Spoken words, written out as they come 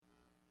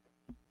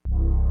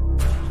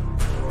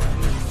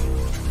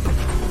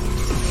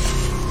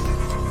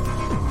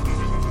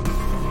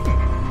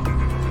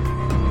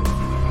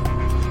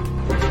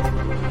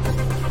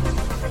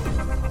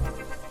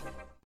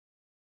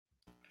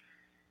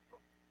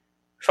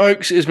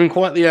Folks, it's been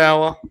quite the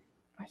hour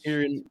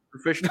here in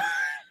professional.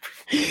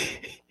 I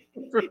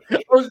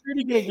was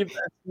really going to give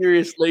that a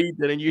serious lead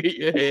then, and you hit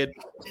your head.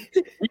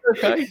 You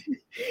okay?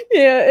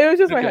 Yeah, it was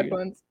just my Okay.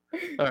 headphones.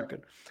 All right,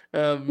 good.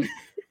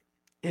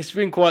 It's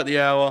been quite the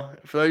hour.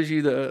 For those of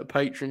you that are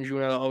patrons, you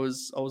know that I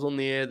was on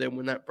the air then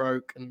when that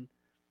broke. And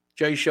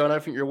Jaychele, I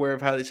don't think you're aware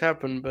of how this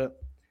happened, but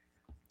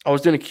I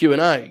was doing a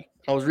Q&A.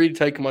 I was really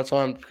taking my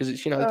time because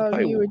it's the Oh,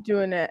 you paywall. were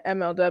doing an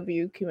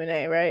MLW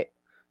Q&A, right?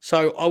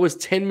 So I was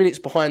 10 minutes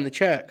behind the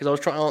chat because I was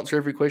trying to answer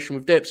every question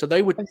with depth. So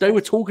they were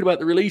talking about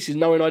the releases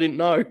knowing I didn't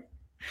know.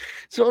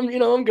 So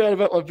I'm going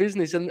about my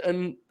business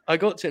and I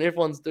got to it and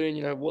everyone's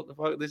doing, what the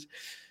fuck this.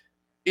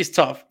 It's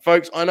tough.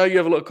 Folks, I know you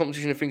have a lot of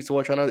competition and things to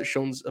watch. I know that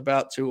Sean's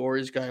about to or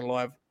is going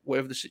live,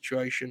 whatever the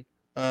situation.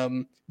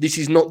 This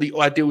is not the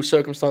ideal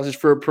circumstances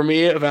for a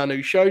premiere of our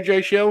new show,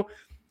 Jaychele.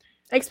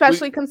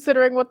 Especially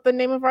considering what the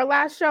name of our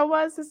last show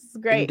was. This is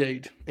great.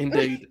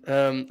 Indeed.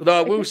 Though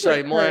I will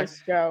say my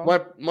show.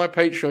 my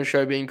Patreon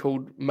show being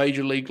called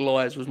Major League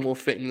Lies was more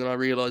fitting than I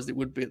realised it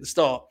would be at the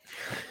start.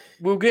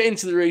 We'll get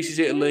into the races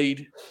here to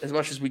lead as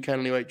much as we can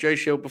anyway.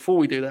 Jaychele, before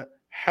we do that,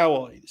 how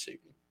are you this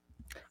evening?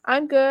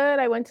 I'm good.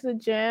 I went to the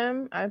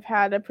gym. I've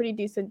had a pretty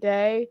decent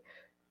day.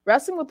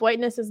 Wrestling with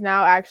Whiteness is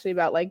now actually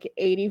about like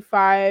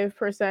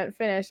 85%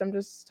 finished. I'm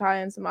just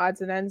tying some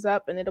odds and ends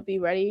up, and it'll be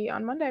ready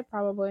on Monday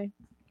probably.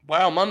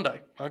 Wow,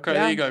 Monday. Okay,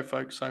 There you go,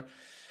 folks. So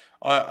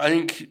I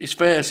think it's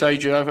fair to say,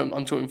 Joe,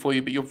 I'm talking for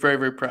you, but you're very,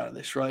 very proud of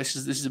this, right? This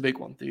is a big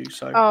one for you.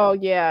 So oh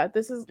yeah,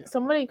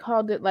 somebody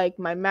called it like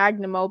my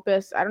magnum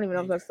opus. I don't even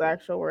know if that's the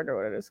actual word or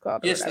what it is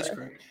called. Yes, that's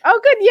correct. Oh,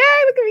 good,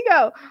 yay! Look at me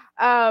go.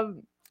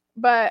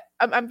 But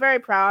I'm very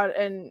proud,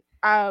 and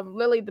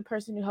Lily, the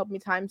person who helped me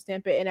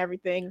timestamp it and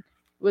everything,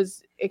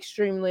 was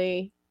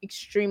extremely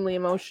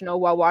emotional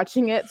while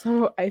watching it.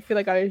 So I feel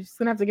like I was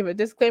gonna have to give a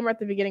disclaimer at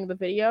the beginning of the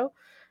video.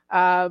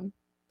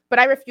 But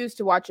I refuse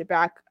to watch it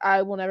back.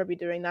 I will never be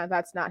doing that.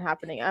 That's not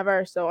happening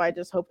ever. So I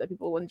just hope that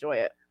people will enjoy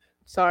it.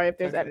 Sorry if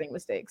there's editing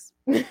mistakes.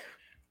 What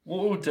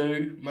we'll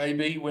do,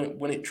 maybe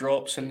when it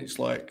drops and it's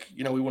like,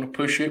 we want to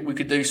push it, we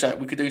could do something.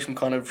 We could do some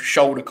kind of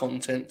shoulder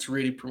content to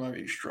really promote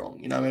it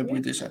strong. Maybe we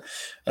do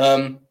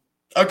something.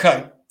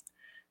 Okay,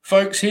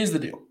 folks, here's the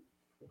deal.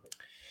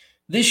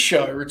 This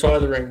show, Retire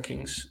the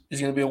Rankings,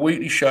 is going to be a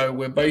weekly show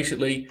where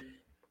basically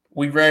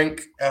we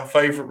rank our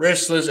favourite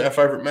wrestlers, our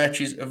favourite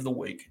matches of the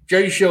week.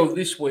 Jaychele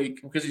this week,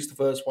 because it's the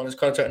first one, is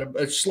kind of taking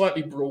a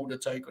slightly broader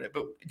take on it,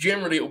 but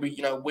generally it will be,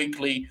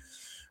 weekly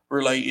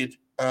related.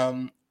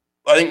 I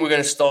think we're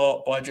going to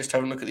start by just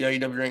having a look at the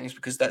AEW rankings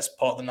because that's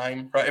part of the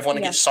name, right?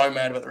 Everyone gets so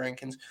mad about the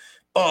rankings.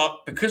 But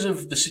because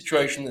of the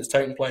situation that's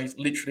taking place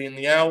literally in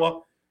the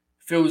hour,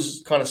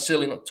 feels kind of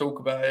silly not to talk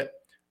about it.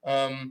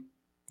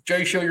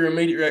 Jaychele, your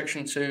immediate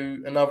reaction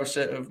to another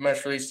set of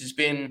match releases has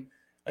been,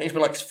 I think it's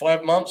been like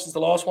 5 months since the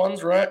last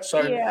ones, right?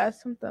 So yeah,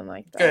 something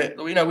like that.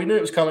 Okay, we knew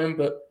it was coming,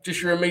 but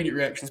just your immediate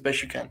reaction as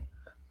best you can.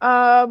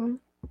 I'm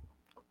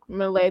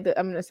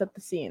gonna set the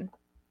scene.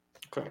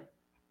 Okay.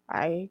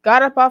 I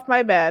got up off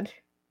my bed,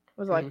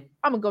 was like,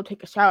 I'm gonna go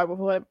take a shower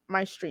before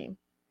my stream.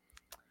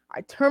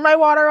 I turn my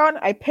water on,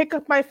 I pick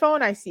up my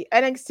phone, I see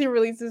NXT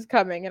releases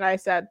coming, and I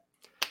said,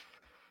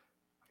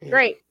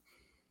 great,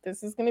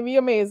 this is gonna be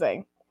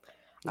amazing.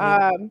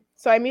 So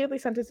I immediately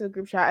sent it to the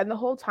group chat, and the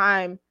whole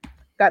time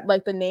that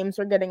like the names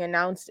were getting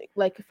announced,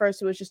 like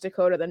first it was just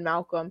Dakota, then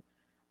Malcolm,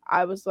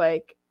 I was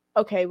like,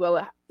 okay,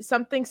 well,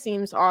 something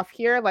seems off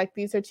here. Like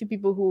these are two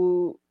people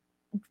who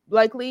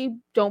likely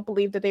don't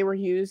believe that they were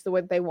used the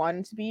way they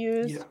wanted to be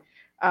used.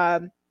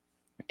 And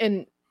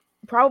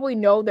probably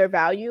know their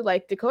value.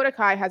 Like Dakota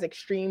Kai has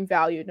extreme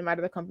value no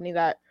matter the company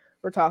that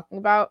we're talking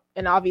about.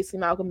 And obviously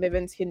Malcolm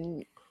Bivens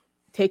can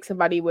take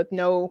somebody with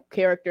no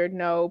character,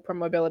 no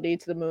promotability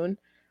to the moon.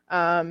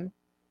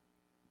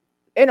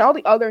 And all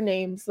the other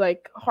names,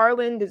 like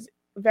Harland is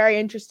very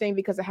interesting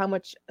because of how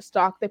much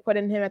stock they put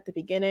in him at the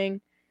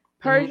beginning.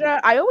 Persia,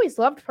 I always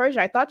loved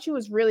Persia. I thought she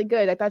was really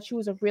good. I thought she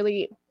was a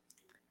really,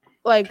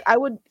 like, I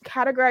would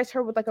categorize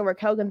her with like a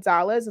Raquel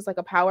Gonzalez as like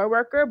a power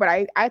worker, but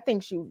I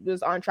think she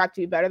was on track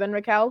to be better than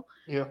Raquel.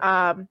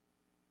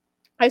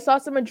 I saw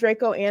some of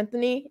Draco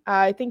Anthony.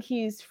 I think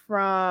he's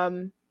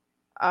from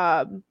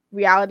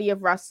Reality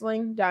of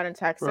Wrestling down in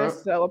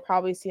Texas, so we'll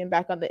probably see him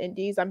back on the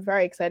indies. I'm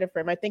very excited for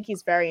him. I think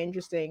he's very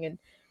interesting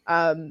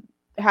and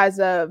has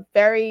a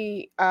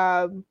very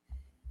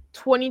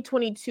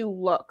 2022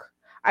 look.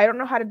 I don't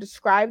know how to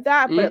describe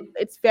that, but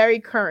it's very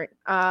current.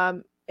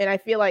 And I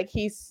feel like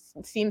he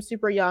seems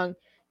super young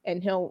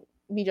and he'll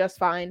be just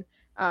fine.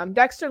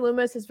 Dexter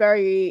Lumis is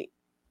very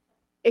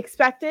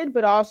expected,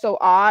 but also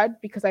odd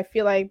because I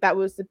feel like that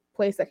was the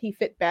place that he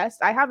fit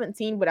best. I haven't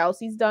seen what else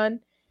he's done.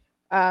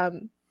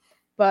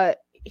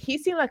 But he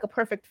seemed like a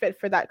perfect fit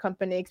for that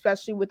company,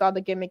 especially with all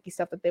the gimmicky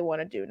stuff that they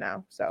want to do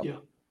now. So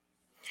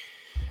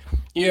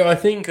yeah, I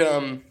think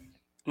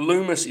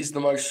Loomis is the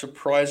most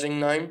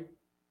surprising name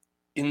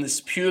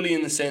purely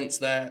in the sense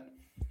that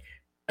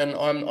and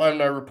I'm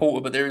no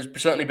reporter, but there has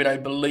certainly been a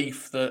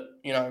belief that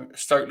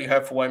Stokely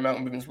Hathaway,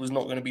 Malcolm Bivens was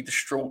not going to be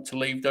distraught to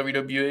leave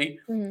WWE.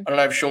 Mm-hmm. I don't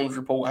know if Sean's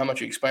report how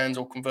much it expands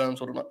or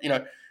confirms or not.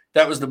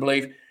 That was the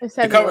belief. It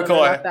says Dakota a little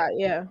bit Kai, about that,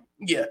 yeah.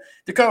 Yeah,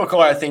 Dakota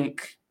Kai, I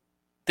think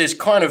there's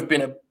kind of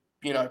been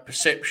a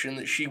perception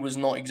that she was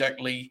not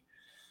exactly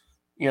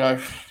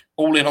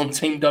all in on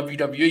Team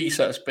WWE,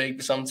 so to speak,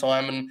 for some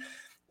time, and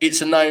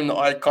it's a name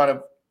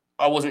that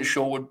I wasn't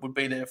sure would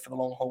be there for the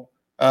long haul.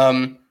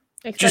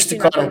 Especially just to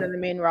not someone in the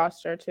main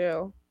roster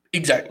too.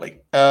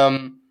 Exactly.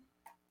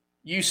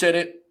 You said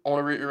it. I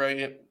want to reiterate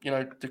it.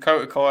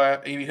 Dakota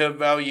Kai, her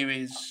value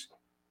is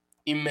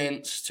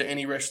immense to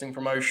any wrestling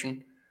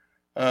promotion.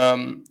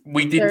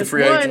 We did There's the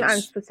free one agents.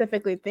 I'm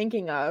specifically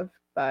thinking of,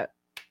 but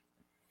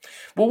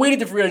we did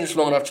the free agents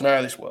long enough to know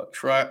how this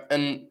works, right?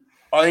 And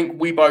I think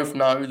we both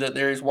know that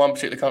there is one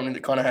particular company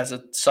that kind of has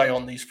a say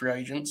on these free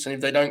agents, and if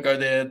they don't go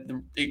there,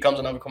 it comes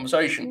another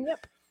conversation.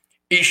 Yep.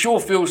 It sure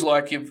feels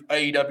like if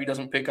AEW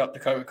doesn't pick up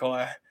Dakota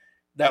Kai,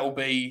 that will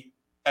be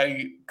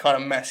a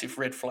kind of massive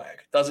red flag,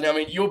 doesn't it? I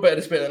mean, you're better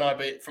to spit than I,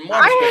 but from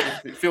my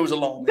perspective, it feels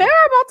alarming. There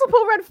are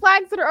multiple red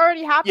flags that are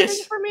already happening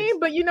for me,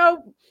 but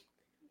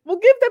we'll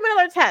give them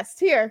another test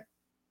here.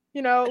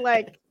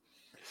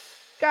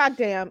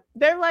 Goddamn,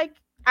 they're like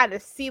at a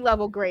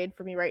C-level grade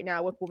for me right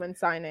now with women's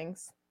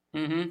signings.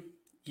 Mm-hmm.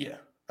 Yeah.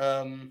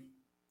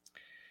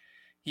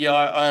 Yeah,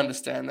 I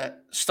understand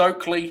that.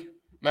 Stokely,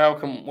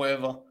 Malcolm,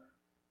 whatever.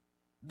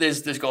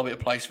 There's got to be a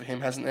place for him,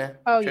 hasn't there?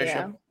 Oh,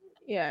 Jaychele?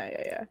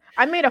 Yeah.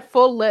 I made a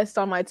full list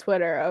on my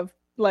Twitter of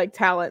like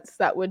talents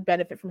that would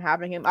benefit from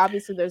having him.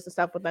 Obviously, there's the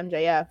stuff with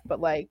MJF, but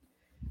like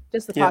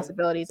just the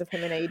possibilities of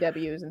him in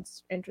AEW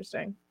is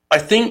interesting. I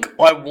think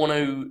I want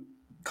to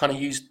kind of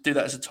do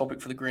that as a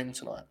topic for the Grin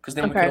tonight, because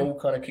then we can all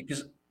kind of,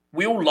 because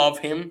we all love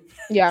him.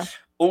 Yeah.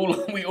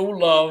 We all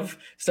love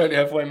Stokely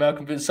Hathaway,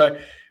 Malcolm Bivens. So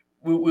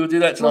we'll do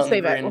that tonight.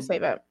 We'll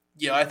save it.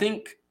 Yeah, I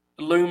think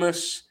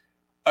Loomis,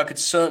 I could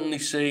certainly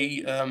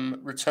see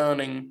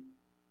returning.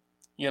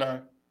 I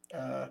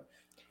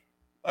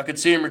could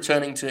see him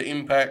returning to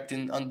Impact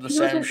under the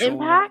Sam Shaw.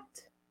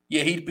 Impact?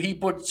 Yeah, he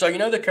put, so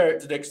the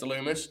character Dexter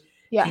Loomis.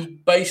 Yeah. He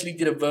basically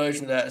did a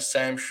version of that as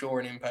Sam Shaw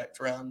in Impact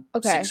around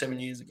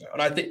 6-7 years ago,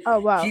 and I think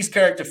his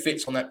character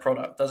fits on that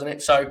product, doesn't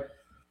it? So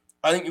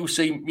I think you'll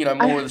see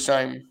more of the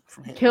same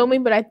from him. Kill me,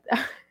 but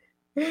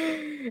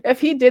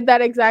if he did that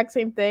exact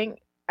same thing,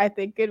 I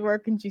think it'd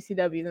work in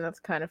GCW, and that's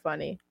kind of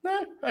funny.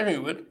 No, I think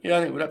it would. Yeah, I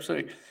think it would,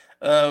 absolutely.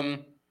 Oh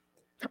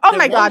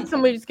my God!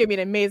 Somebody just gave me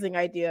an amazing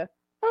idea.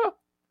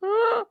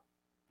 Not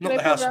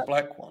the House of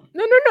Black one.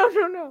 No.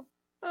 Oh,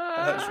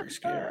 that's really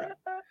scary.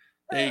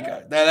 There you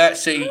go. Now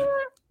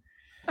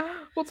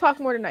we'll talk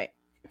more tonight.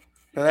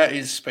 Now that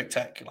is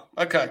spectacular.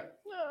 Okay.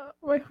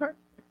 My heart.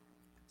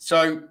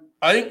 So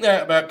I think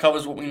that about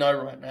covers what we know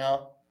right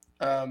now.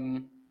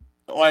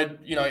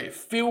 It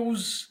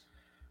feels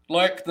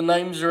like the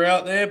names are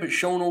out there, but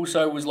Sean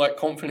also was like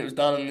confident it was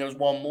done, and there was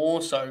one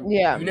more. So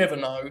you never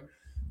know.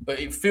 But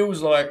it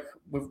feels like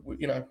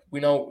we know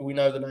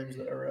the names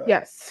that are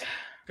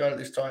going at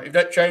this time. If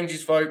that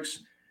changes, folks,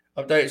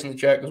 update us in the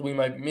chat, because we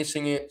may be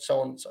missing it, so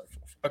on and so forth.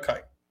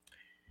 Okay.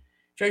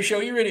 Jaychele,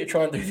 are you ready to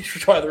try and do this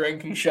Retire the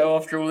Ranking show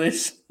after all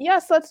this?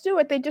 Yes, let's do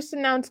it. They just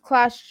announced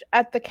Clash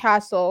at the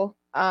Castle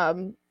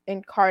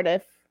in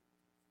Cardiff.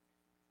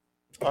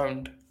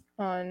 On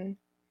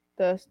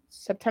the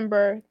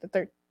September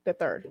the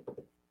 3rd.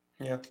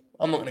 Yeah,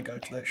 I'm not going to go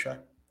to that show.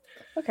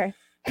 Okay.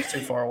 It's too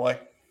far away.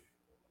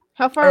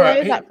 How far away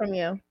is that from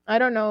you? I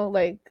don't know,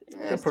 like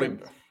probably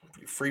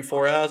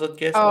 3-4 hours, I'd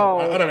guess. Oh,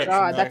 I don't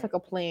actually know. That's like a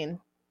plane.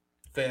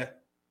 Fair.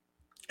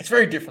 It's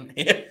very different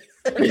here.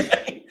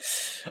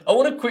 I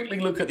want to quickly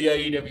look at the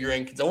AEW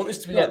rankings. I want this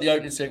to be like the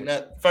opening segment.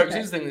 Now, folks,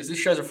 here's the thing: this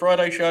show's a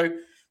Friday show.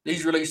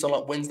 These released on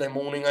like Wednesday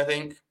morning, I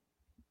think.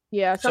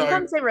 Yeah,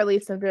 sometimes they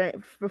release them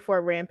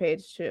before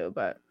Rampage too,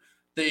 but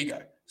there you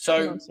go. So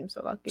you don't seem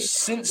so lucky.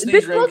 Since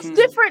this looks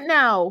different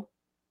now.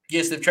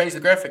 Yes, they've changed the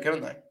graphic,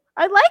 haven't they?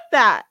 I like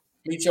that.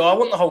 Me too. I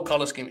want the whole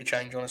color scheme to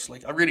change.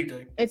 Honestly, I really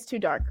do. It's too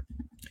dark.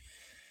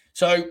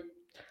 So, do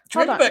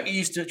you remember back do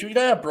you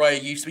know how Bray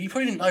used to be? You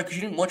probably didn't know because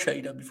you didn't watch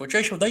AEW before.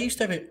 Jaychele, they used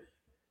to have it.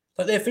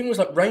 Like their thing was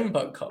like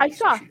rainbow colors. I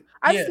saw.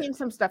 I've seen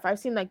some stuff. I've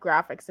seen like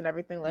graphics and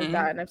everything like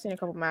that, and I've seen a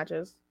couple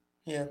matches.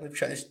 Yeah,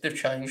 they've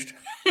changed.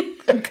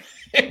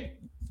 Okay.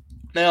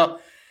 Now,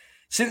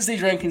 since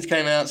these rankings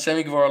came out,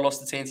 Sammy Guevara lost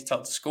the TNT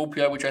title to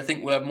Scorpio, which I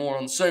think we'll have more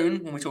on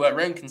soon when we talk about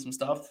rankings and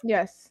stuff.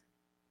 Yes.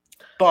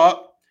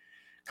 But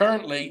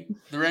currently,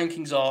 the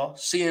rankings are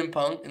CM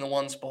Punk in the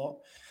one spot.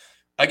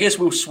 I guess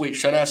we'll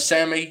switch. So now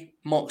Sammy,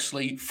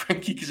 Moxley,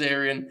 Frankie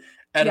Kazarian,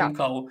 Adam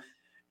Cole.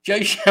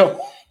 Jaychele,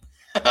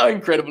 how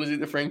incredible is it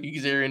that Frankie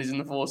Kazarian is in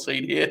the 4th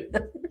seed here?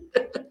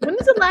 When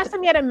was the last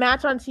time he had a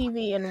match on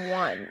TV and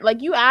won?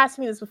 Like, you asked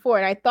me this before,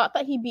 and I thought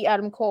that he beat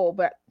Adam Cole,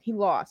 but he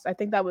lost. I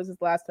think that was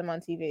his last time on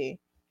TV.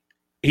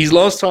 His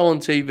last time on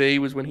TV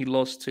was when he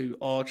lost to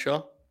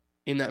Archer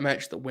in that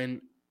match that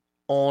went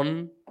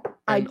on.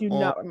 I do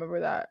not remember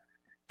that.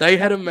 They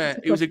had a match.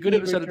 It was a good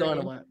episode of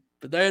Dynamite,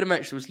 but they had a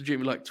match that was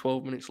legitimately like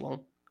 12 minutes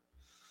long.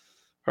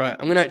 Right,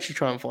 I'm gonna actually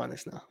try and find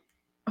this now.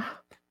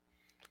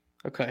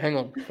 Okay, hang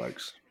on,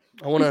 folks.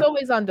 He's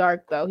always on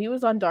Dark though. He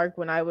was on Dark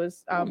when I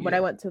was when I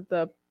went to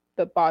the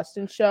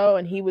Boston show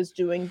and he was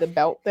doing the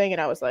belt thing and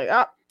I was like,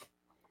 oh.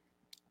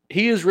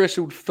 He has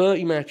wrestled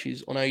 30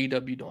 matches on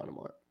AEW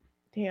Dynamite.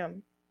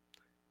 Damn.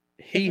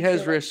 He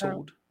has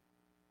wrestled.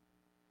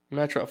 I'm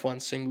gonna try to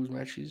find singles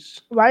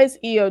matches. Why is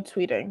EO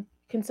tweeting?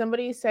 Can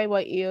somebody say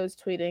what EO is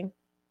tweeting?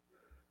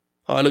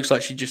 Oh, it looks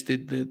like she just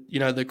did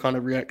the kind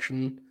of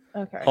reaction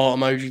heart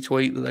emoji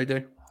tweet that they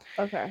do.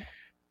 Okay.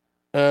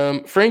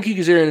 Frankie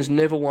Kazarian has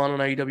never won on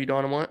AEW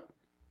Dynamite.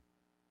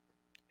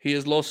 He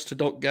has lost to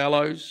Doc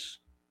Gallows.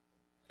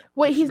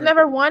 Wait, he's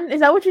never won?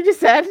 Is that what you just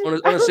said? On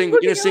a single,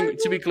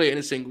 to be clear, in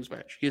a singles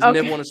match. He has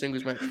never won a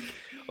singles match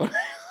on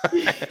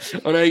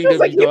AEW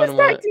like, Dynamite. He was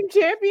tag team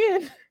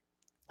champion.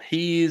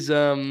 He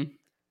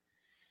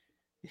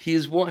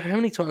is what? How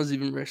many times has he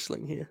been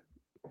wrestling here?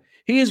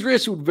 He has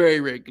wrestled very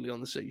regularly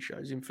on the C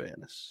shows, in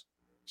fairness.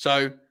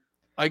 So,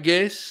 I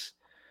guess,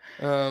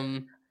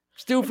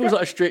 still feels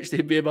like a stretch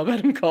to be above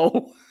Adam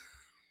Cole.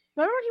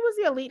 Remember when he was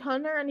the Elite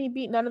Hunter and he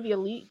beat none of the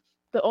Elite?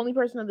 The only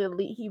person of the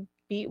Elite he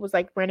beat was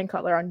like Brandon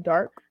Cutler on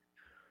Dark.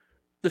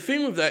 The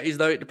thing with that is,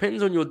 though, it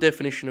depends on your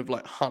definition of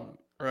like hunt,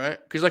 right?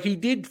 Because like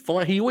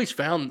he always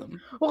found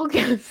them. Well,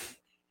 yes.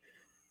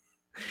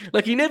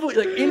 Like he never,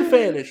 like in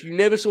fairness, you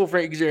never saw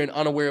Frankie Kazarian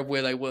unaware of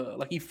where they were.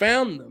 Like he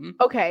found them.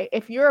 Okay,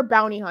 if you're a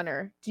bounty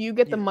hunter, do you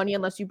get the money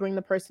unless you bring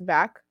the person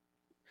back?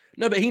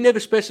 No, but he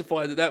never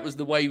specified that was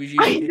the way he was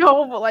using it. I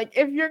know, but like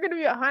if you're gonna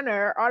be a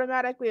hunter,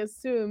 automatically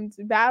assumed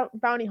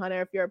bounty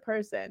hunter if you're a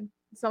person.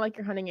 It's not like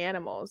you're hunting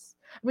animals.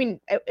 I mean,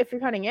 if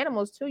you're hunting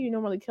animals too, you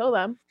normally kill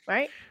them,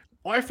 right?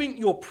 I think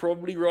you're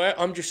probably right.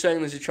 I'm just saying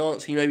there's a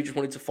chance he maybe just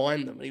wanted to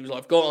find them. And he was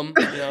like, I've got them.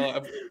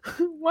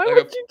 Why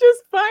would you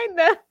just find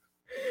them?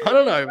 I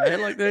don't know,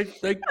 man. Like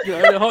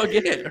they're hard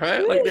to get,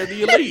 right? Like they're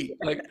the elite.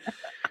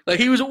 Like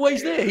he was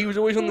always there. He was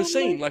always on the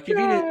scene. Like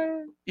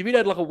if he'd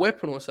had like a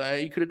weapon or something,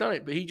 he could have done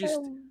it. But he just,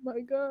 oh my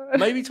god.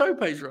 Maybe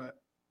Tope's right.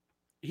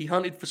 He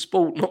hunted for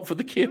sport, not for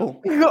the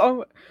kill. Do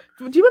you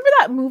remember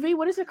that movie?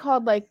 What is it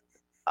called? Like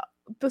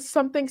the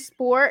something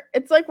sport?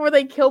 It's like where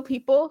they kill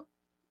people.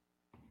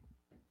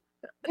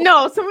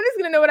 No, someone is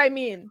gonna know what I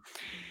mean.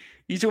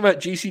 You talking about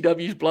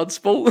GCW's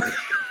Bloodsport?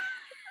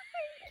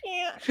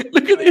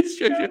 Look at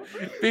this, Jojo.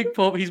 Big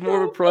Pop, he's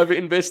more of a private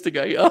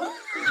investigator.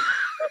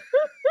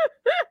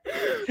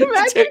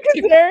 Imagine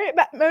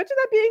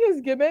that being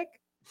his gimmick.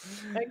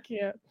 I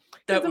can't.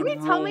 Somebody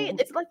tell me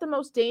it's like the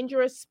most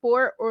dangerous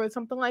sport or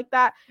something like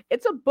that.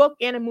 It's a book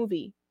and a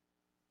movie.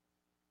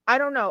 I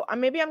don't know.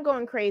 Maybe I'm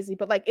going crazy,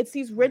 but like it's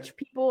these rich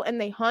people and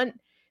they hunt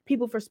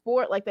people for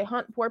sport. Like they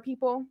hunt poor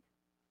people.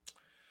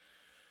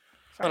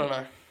 Sorry. I don't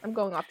know. I'm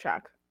going off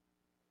track.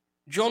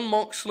 Jon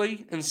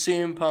Moxley and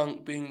CM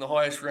Punk being the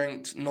highest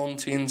ranked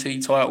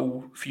non-TNT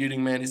title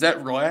feuding man. Is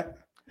that right?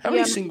 How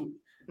many single?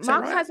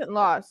 Mox hasn't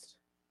lost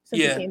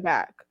since he came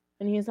back.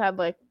 And he's had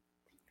like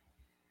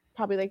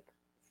probably like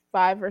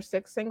 5 or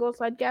 6 singles,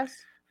 I'd guess.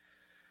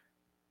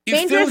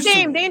 Dangerous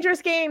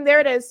game.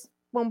 There it is.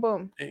 Boom,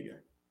 boom. There you go.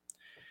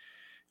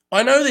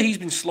 I know that he's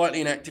been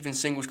slightly inactive in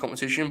singles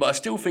competition, but I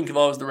still think if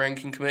I was the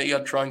ranking committee,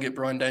 I'd try and get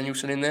Bryan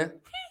Danielson in there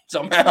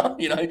somehow,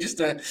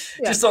 just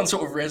on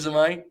sort of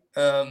resume.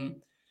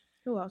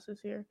 Who else is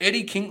here?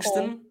 Eddie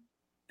Kingston,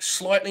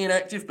 slightly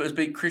inactive, but has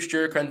beat Chris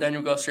Jericho and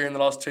Daniel Garcia in the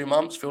last 2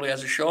 months. Feel he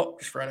has a shot,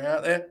 just throwing it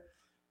out there.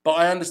 But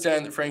I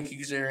understand that Frankie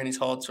Kazarian is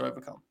hard to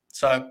overcome.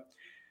 So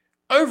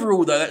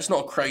overall, though, that's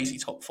not a crazy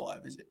top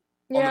 5, is it?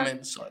 On the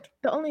men's side.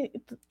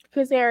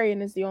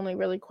 Kazarian is the only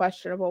really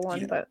questionable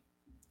one, but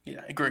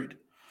yeah, agreed.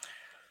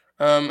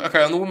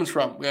 Okay, on the women's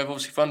front, we have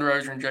obviously Thunder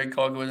Rosa and Jade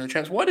Cargill as a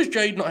chance. Why does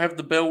Jade not have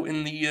the belt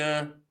in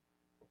the?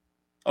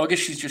 I guess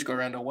she's just got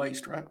around her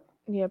waist, right?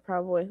 Yeah,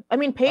 probably. I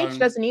mean, Paige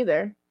doesn't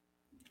either.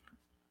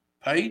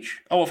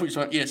 Paige? Oh, I thought you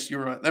said yes.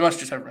 You're right. They must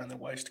just have it around their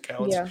waist,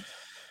 cowards. Yeah.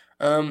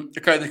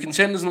 Okay, the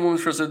contenders in the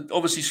women's front.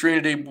 Obviously,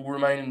 Serena Deeb will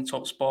remain in the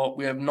top spot.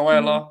 We have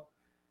Nyla,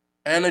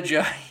 Anna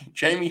Jay,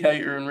 Jamie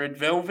Hayter, and Red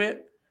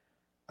Velvet.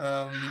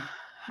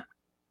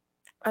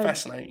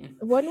 Fascinating.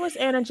 When was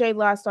Anna Jay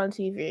last on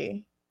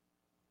TV?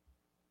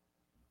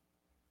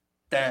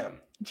 Damn.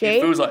 Jade?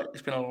 It feels like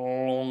it's been a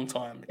long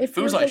time. It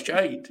feels like it's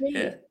Jade.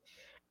 Yeah.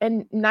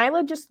 And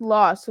Nyla just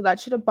lost, so that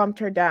should have bumped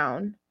her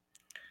down.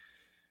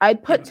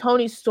 I'd put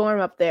Toni Storm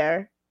up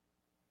there.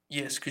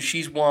 Yes, because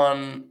she's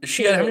won.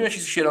 How many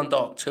matches has she had on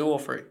Dark? 2 or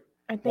 3?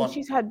 I think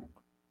she's had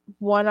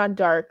 1 on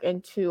Dark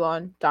and 2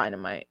 on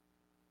Dynamite.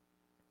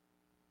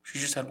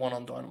 She's just had 1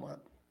 on Dynamite.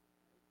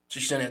 So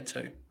she's only had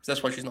 2.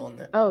 That's why she's not on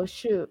there. Oh,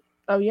 shoot.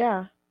 Oh,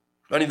 yeah.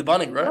 Only the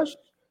bunny, right?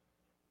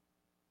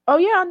 Oh,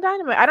 yeah, on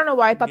Dynamite. I don't know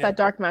why I thought that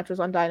Dark match was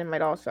on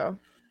Dynamite also.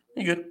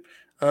 You're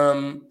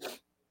good.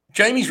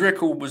 Jamie's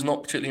record was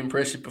not particularly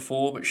impressive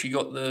before, but she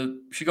got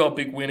a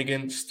big win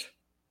against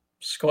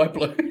Sky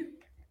Blue.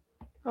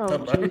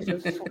 Oh,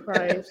 Jesus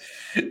Christ.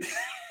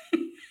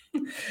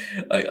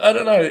 I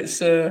don't know. It's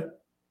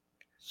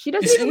she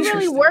doesn't even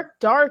really work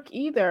Dark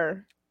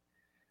either.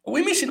 Are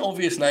we missing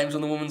obvious names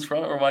on the women's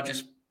front, or am I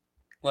just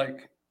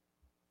like?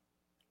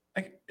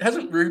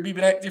 Hasn't Ruby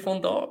been active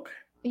on Dark?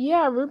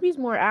 Yeah, Ruby's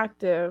more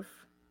active.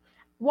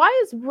 Why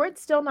is Britt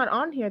still not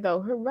on here though?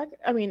 Her record.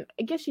 I mean,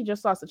 I guess she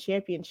just lost a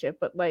championship,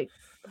 but like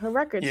her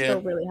record's Yeah.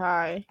 still really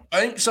high. I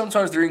think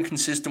sometimes they're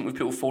inconsistent with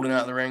people falling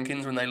out of the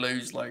rankings when they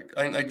lose. Like,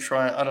 I think they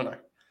try. I don't know.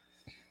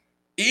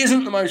 It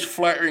isn't the most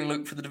flattering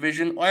look for the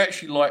division. I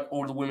actually like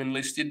all the women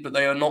listed, but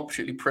they are not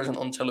particularly present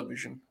on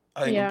television.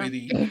 I think would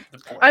Yeah. be the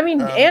point. I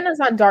mean,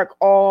 Anna's on Dark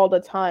all the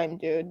time,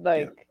 dude.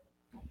 Like,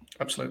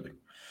 absolutely.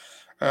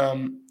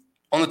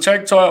 On the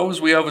tag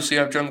titles, we obviously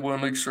have Jungle Boy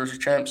and Luchasaurus as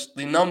champs.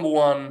 The number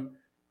one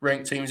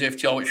ranked team is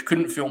FTR, which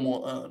couldn't feel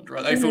more earned,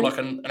 right? They feel like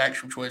an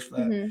actual choice for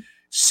that.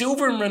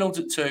 Silver and Reynolds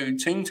at 2,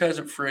 Team Taz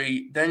at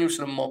 3,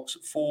 Danielson and Mox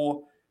at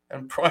 4,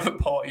 and Private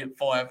Party at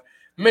 5.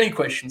 Many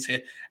questions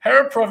here. How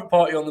are Private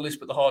Party on the list,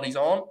 but the Hardys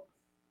aren't?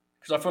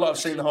 Because I feel like I've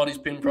seen the Hardys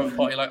pin Private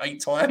Party like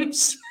 8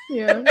 times.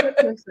 Yeah, that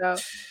checks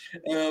out.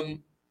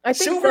 I think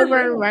Silver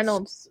and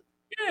Reynolds.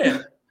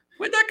 Yeah.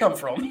 Where'd that come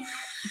from?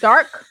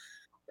 Dark.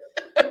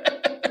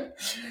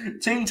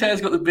 Team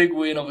Taz got the big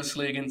win,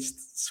 obviously,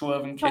 against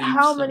Swerve and Keith. But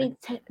how many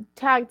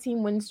tag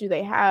team wins do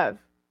they have?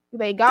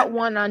 They got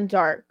one on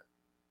Dark.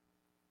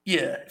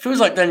 Yeah, it feels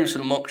like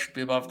Danielson and Mox should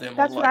be above them.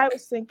 That's what I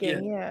was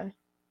thinking. Yeah.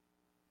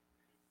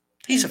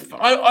 He's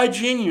I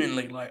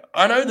genuinely like.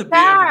 I know the bit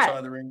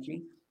outside the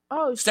ranking.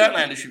 Oh,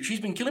 Statlander, she's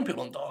been killing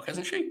people on Dark,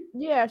 hasn't she?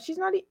 Yeah, she's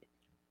not.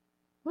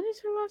 When is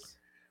her last?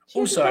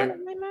 Also,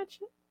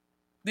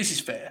 this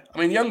is fair. I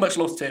mean, the Young Bucks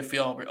lost to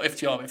FTR, but it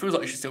feels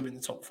like they should still be in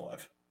the top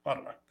 5. I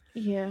don't know.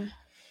 Yeah.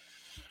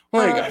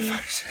 Well, there you go,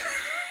 folks.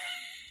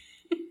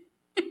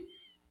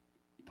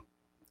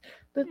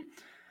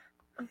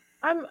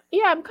 I'm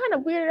kind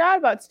of weirded out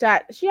about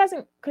Stat. She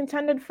hasn't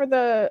contended for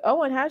the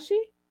Owen, has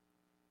she?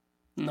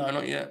 No,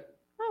 not yet.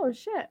 Oh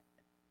shit!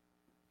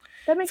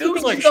 That makes me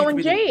think she's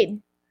going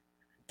Jade.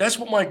 That's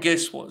what my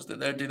guess was, that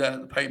they'd do that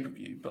at the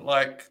pay-per-view. But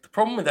like the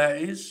problem with that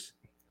is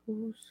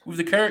with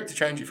the character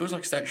change, it feels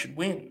like Stat should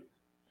win.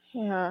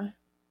 Yeah.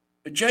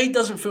 But Jade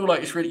doesn't feel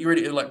like you're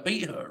ready to like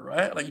beat her,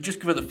 right? Like you just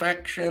give her the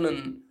faction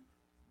and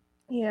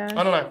yeah.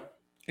 I don't know.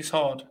 It's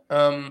hard.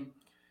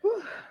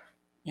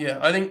 Yeah,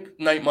 I think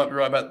Nate might be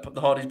right about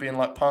the Hardys being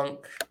like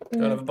Punk.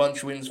 They'll have a bunch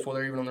of wins before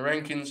they're even on the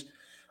rankings.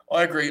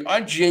 I agree.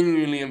 I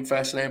genuinely am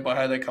fascinated by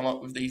how they come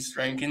up with these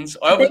rankings.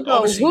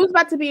 Who's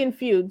about to be in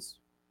feuds?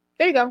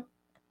 There you go.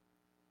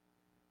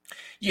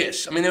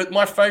 Yes. I mean,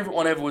 my favorite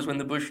one ever was when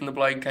the Bush and the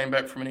Blade came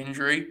back from an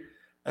injury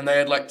and they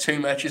had like 2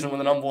 matches and were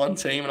the number 1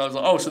 team. And I was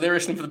like, oh, so they're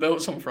wrestling for the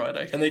belts on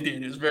Friday. And they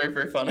did. It was very,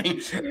 very funny.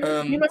 You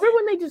remember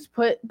when they just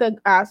put the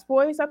Ass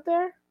Boys up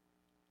there?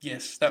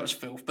 Yes, that was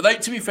filth.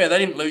 But to be fair, they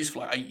didn't lose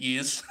for like 8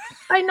 years.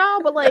 I know,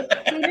 but like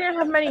they didn't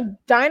have many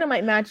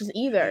Dynamite matches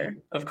either.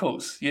 Of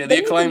course. Yeah, the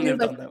Acclaim they've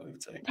done that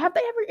with too. Have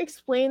they ever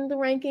explained the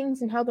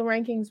rankings and how the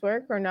rankings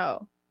work or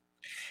no?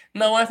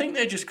 No, I think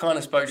they're just kind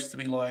of supposed to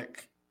be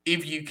like,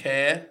 if you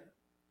care,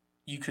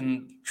 you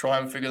can try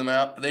and figure them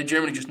out. But they're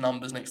generally just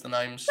numbers next to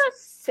names.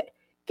 Just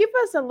give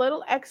us a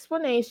little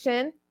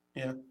explanation.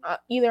 Yeah.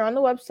 Either on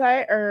the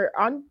website or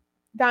on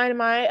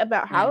Dynamite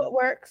about how it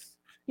works.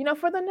 You know,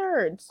 for the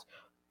nerds.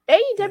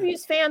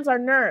 AEW's fans are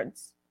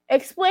nerds.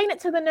 Explain it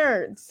to the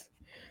nerds.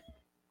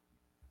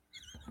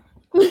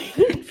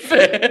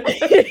 Fair.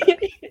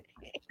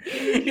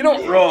 You're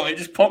not wrong. It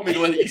just popped me the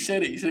way that you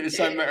said it. You said it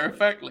so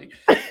matter-of-factly.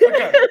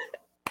 Okay.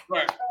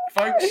 Right,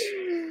 folks.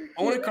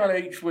 I want to kind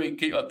of each week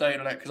keep updated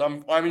on that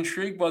because I'm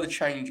intrigued by the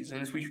changes.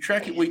 And as we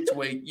track it week to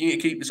week, you need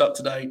to keep this up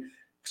to date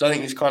because I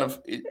think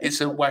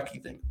it's a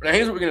wacky thing. But now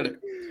here's what we're going to do.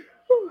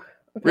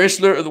 Okay.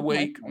 Wrestler of the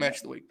week, match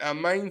of the week. Our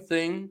main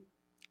thing,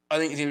 I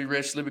think, is going to be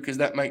wrestler because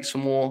that makes for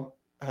more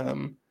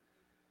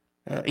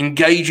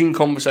engaging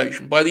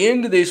conversation. By the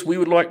end of this, we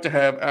would like to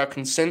have our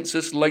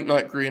consensus late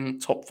night grin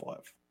top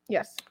 5.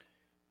 Yes.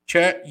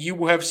 Chat, you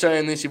will have say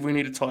in this if we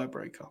need a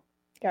tiebreaker.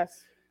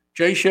 Yes.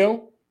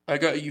 Jaychele, I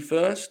go to you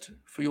first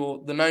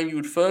for the name you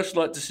would first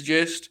like to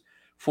suggest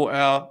for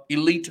our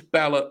elite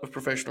ballot of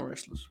professional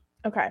wrestlers.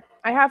 Okay.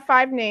 I have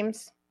 5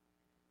 names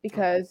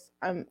because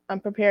I'm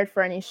prepared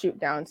for any shoot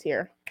downs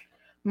here.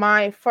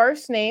 My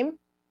first name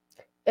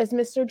is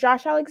Mr.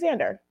 Josh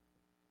Alexander.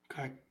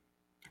 Okay.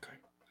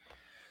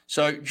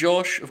 So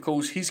Josh, of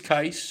course, his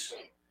case,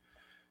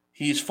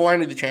 he is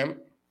finally the champ.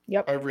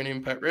 Yep. Over in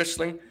Impact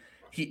Wrestling.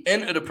 He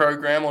entered a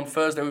program on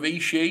Thursday with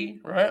Ishii,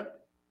 right?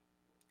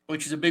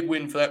 Which is a big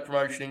win for that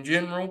promotion in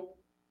general.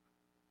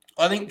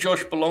 I think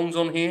Josh belongs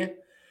on here.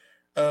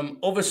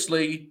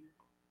 Obviously,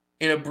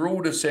 in a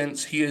broader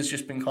sense, he has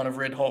just been kind of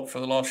red hot for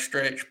the last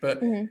stretch.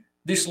 But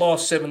this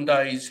last 7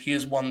 days, he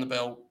has won the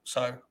belt.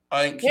 So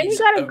I think he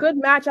got a good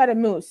match out of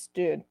Moose,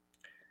 dude.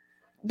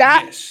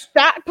 That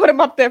put him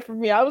up there for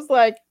me. I was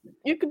like,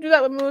 you could do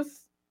that with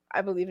Moose.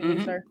 I believe in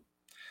you, sir.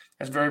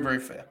 That's very, very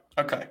fair.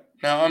 Okay.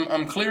 Now,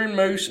 I'm clearing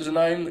Moose as a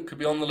name that could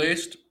be on the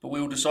list, but we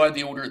will decide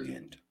the order at the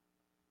end.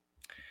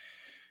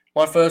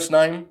 My first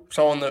name,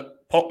 someone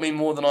that popped me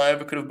more than I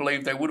ever could have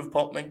believed they would have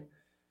popped me,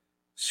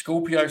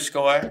 Scorpio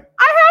Sky. I have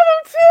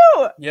him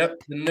too! Yep,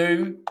 the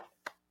new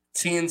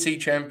TNT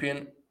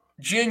champion.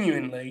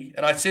 Genuinely,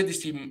 and I said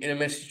this to you in a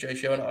message,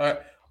 Jaychele, and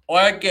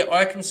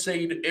I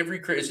concede every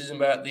criticism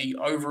about the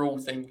overall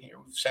thing here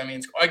with Sami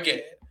and Scott. I get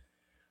it.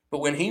 But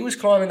when he was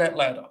climbing that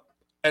ladder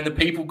and the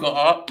people got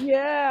up,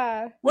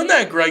 Yeah. wasn't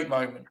that a great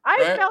moment? I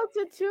right? felt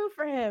it too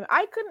for him.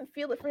 I couldn't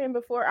feel it for him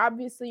before.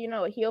 Obviously,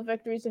 a heel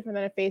victory is different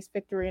than a face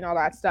victory and all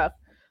that stuff.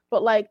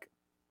 But like,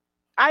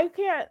 I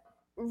can't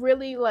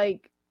really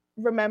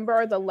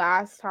remember the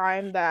last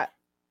time that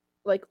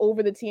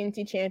over the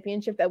TNT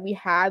Championship that we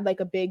had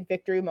a big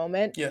victory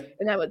moment. Yeah.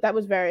 And that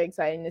was very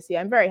exciting to see.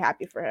 I'm very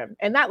happy for him.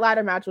 And that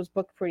ladder match was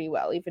booked pretty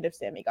well, even if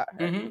Sami got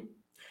hurt. Mm-hmm.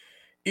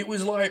 It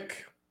was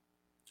like,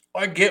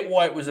 I get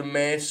why it was a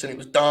mess and it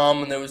was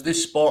dumb and there was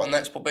this spot and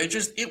that spot, but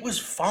it was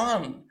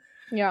fun.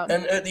 Yeah.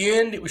 And at the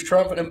end, it was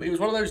triumphant. And it was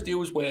one of those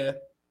deals where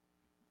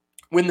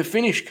when the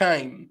finish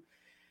came,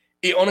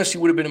 it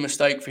honestly would have been a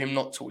mistake for him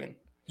not to win.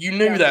 You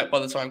knew that by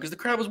the time because the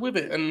crowd was with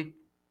it. And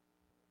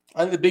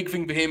I think the big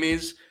thing for him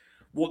is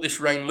what this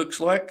reign looks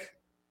like.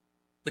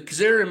 The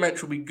Kazarian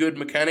match will be good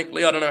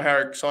mechanically. I don't know how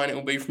exciting it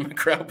will be from a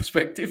crowd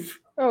perspective.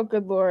 Oh,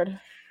 good Lord.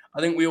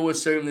 I think we all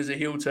assume there's a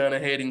heel turn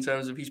ahead in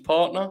terms of his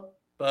partner,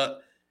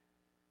 but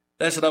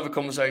that's another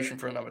conversation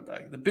for another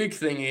day. The big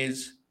thing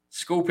is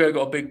Scorpio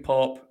got a big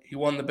pop. He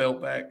won the belt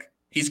back.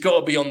 He's got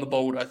to be on the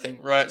board, I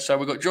think, right? So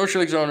we've got Josh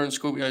Alexander and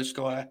Scorpio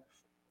Sky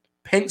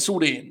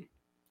penciled in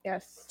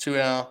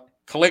to our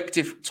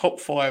collective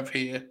top 5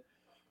 here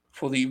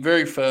for the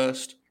very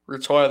first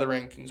Retire the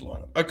Rankings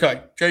lineup.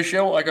 Okay,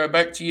 Jaychele, I go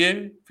back to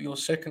you for your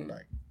second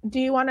name. Do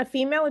you want a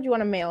female or do you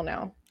want a male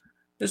now?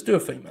 Let's do a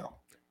female.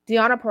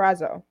 Deonna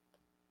Purrazzo.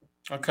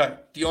 Okay.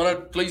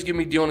 Deonna, please give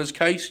me Deonna's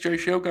case.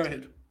 Jaychele, go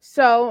ahead.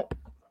 So,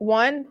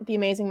 one, the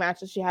amazing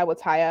matches she had with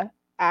Taya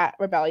at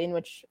Rebellion,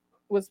 which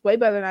was way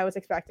better than I was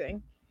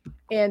expecting.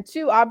 And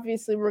 2,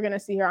 obviously, we're going to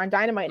see her on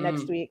Dynamite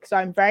next week. So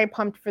I'm very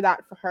pumped for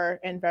that for her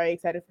and very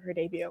excited for her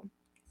debut.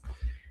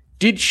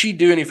 Did she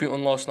do anything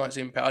on last night's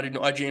Impact?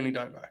 I genuinely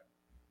don't know.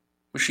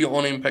 Was she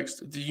on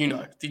Impact? Did you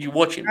know? Did you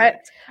watch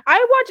Impact?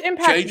 I watch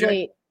Impact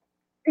late.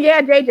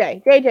 Yeah,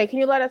 JJ. JJ, can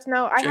you let us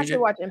know? I have to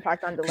watch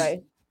Impact on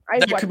delay.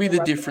 That could be the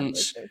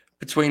difference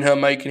between her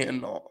making it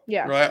and not.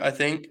 Yeah. Right, I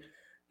think.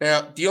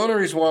 Now,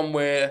 Deonna is one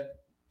where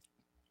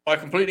I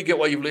completely get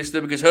why you've listed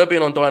her because her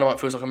being on Dynamite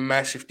feels like a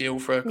massive deal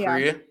for her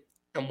career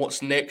and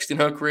what's next in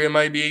her career,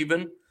 maybe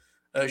even.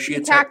 She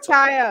attacked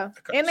Taya.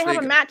 Okay, and they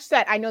have a match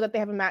set. I know that they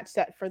have a match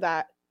set for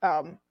that.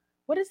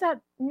 What is that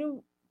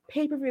new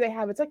pay-per-view they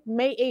have? It's like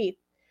May 8th.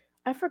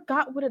 I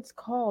forgot what it's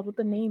called, what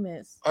the name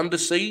is. Under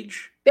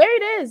Siege? There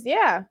it is.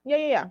 Yeah.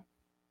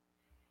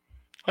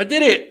 I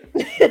did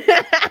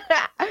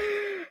it.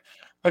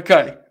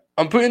 Okay.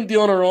 I'm putting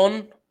Deonna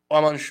on.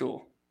 I'm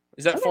unsure.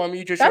 Is that fine with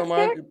you,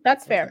 Jaychele?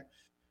 That's fair. Okay.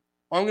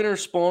 I'm going to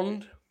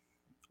respond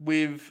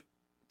with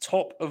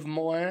top of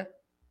my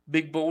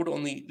big board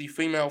on the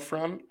female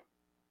front.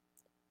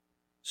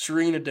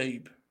 Serena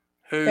Deeb,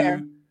 who...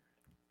 Fair.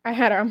 I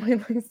had her on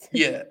my list.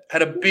 Yeah,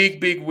 had a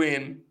big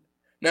win.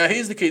 Now,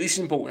 here's the key. This is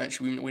important,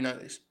 actually. We know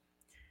this.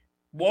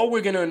 While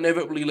we're going to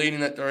inevitably lean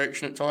in that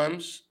direction at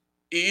times,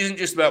 it isn't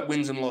just about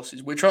wins and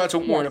losses. We're trying to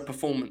talk more in a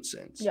performance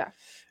sense. Yeah.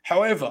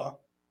 However,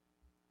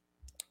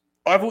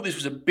 I thought this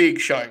was a big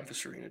showing for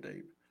Serena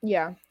Deeb.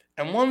 Yeah.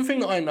 And one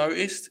thing that I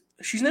noticed,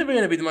 she's never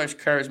going to be the most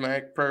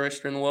charismatic pro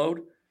wrestler in the world.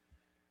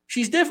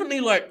 She's definitely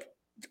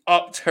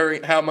upped her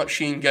how much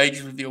she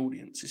engages with the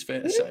audience, it's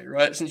fair to say,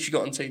 right? Since she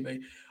got on TV.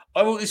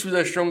 I thought this was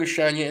her strongest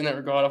showing yet in that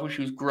regard. I thought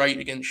she was great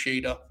against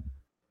Shida.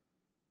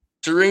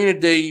 Serena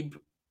Deeb,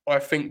 I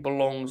think,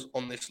 belongs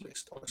on this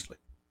list, honestly.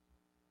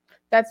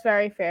 That's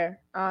very fair.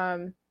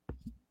 I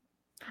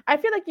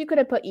feel like you could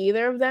have put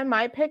either of them.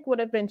 My pick would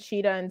have been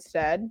Shida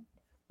instead,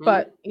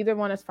 but either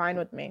one is fine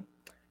with me.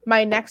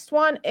 My next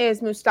one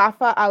is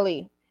Mustafa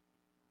Ali.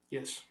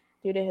 Yes.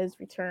 Due to his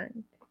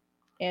return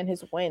and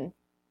his win.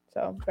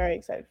 So, very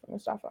excited for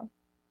Mustafa.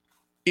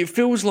 It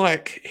feels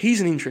like he's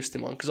an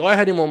interesting one because I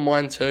had him on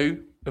mine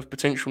too of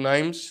potential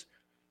names.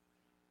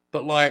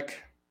 But,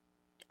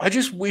 I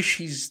just wish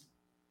his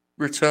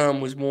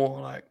return was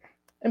more,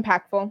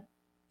 impactful.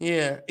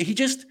 Yeah.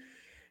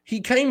 He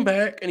came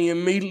back and he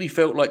immediately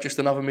felt like just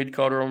another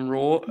mid-carder on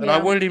Raw. And I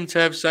wanted him to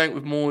have something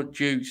with more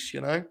juice,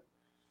 you know?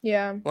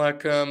 Yeah.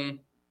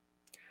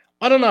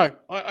 I don't know.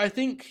 I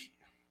think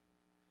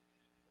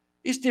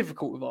it's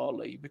difficult with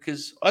Ali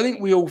because I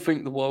think we all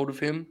think the world of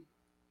him.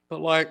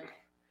 But,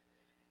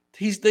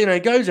 he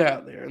goes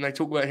out there and they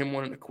talk about him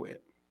wanting to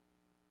quit,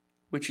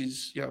 which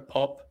is,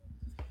 pop.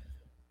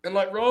 And,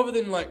 rather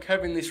than,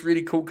 having this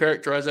really cool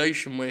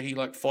characterization where he,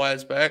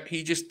 fires back,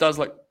 he just does,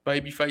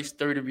 babyface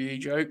WWE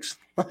jokes.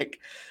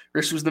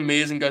 Wrestles the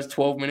Miz and goes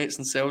 12 minutes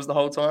and sells the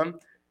whole time.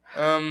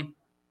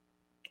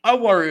 I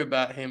worry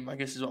about him, I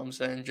guess is what I'm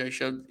saying,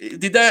 Jaychele.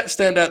 Did that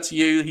stand out to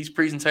you, his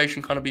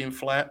presentation kind of being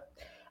flat?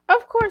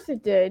 Of course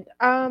it did.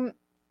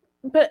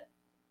 But,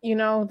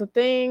 the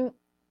thing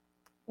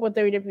with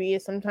WWE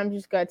is sometimes you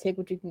just got to take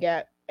what you can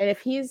get. And if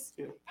he's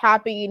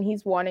happy and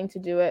he's wanting to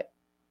do it,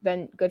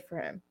 then good for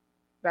him.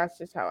 That's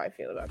just how I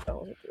feel about the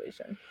whole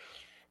situation.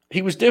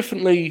 He was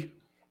definitely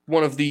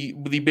one of the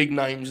big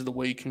names of the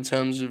week in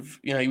terms of,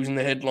 he was in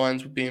the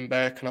headlines with being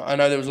back. And I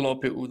know there was a lot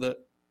of people that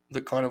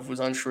that kind of was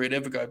unsure he'd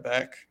ever go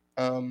back.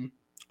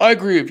 I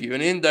agree with you.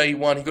 And in day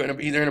one, he got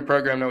either in a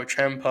program now with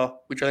Champa,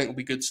 which I think will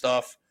be good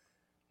stuff.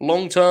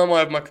 Long term, I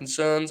have my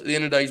concerns. At the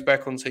end of the day, he's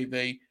back on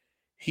TV.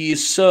 He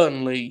is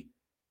certainly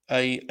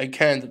a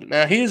candidate.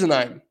 Now, here's a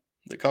name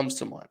that comes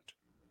to mind.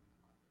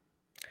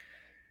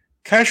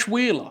 Cash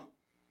Wheeler.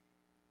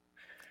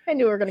 I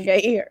knew we were going to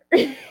get here.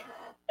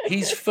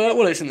 He's first.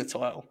 Well, it's in the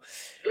title.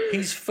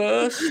 His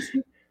first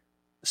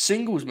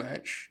singles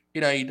match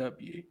in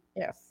AEW.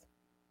 Yes.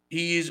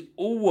 He is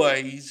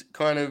always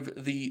kind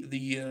of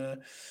the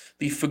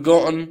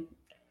forgotten,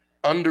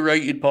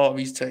 underrated part of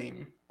his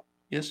team.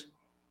 Yes.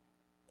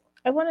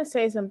 I want to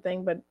say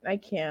something, but I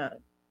can't.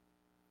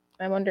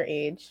 I'm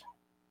underage.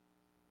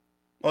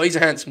 Oh, he's a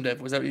handsome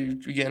devil. Is that what you're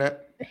getting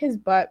at? His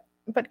butt.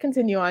 But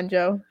continue on,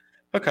 Joe.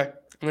 Okay.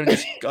 I'm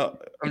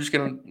just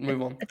gonna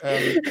move on.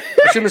 I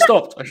shouldn't have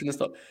stopped.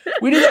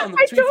 We did that on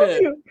the. To be fair,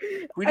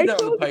 we did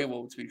that on the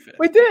paywall. To be fair,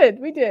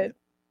 we did.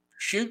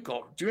 Shoot,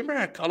 God, do you remember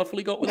how colourful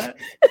he got with that?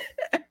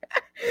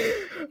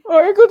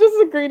 Oracle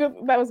disagreed.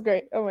 That was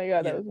great. Oh my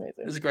god, that was amazing.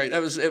 It was great.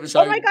 That was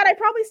episode. Oh my god, I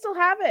probably still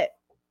have it.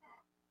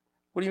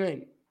 What do you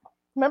mean?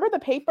 Remember the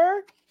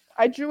paper?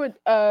 I drew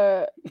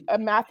a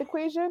math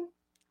equation.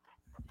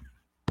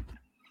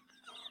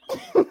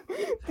 Do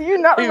you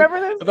not remember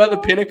this? About the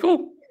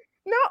pinnacle?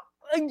 No,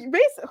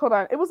 hold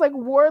on. It was like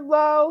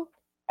Wardlow,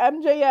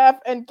 MJF,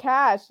 and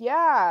Cash.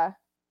 Yeah.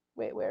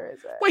 Wait, where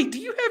is it? Wait, do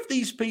you have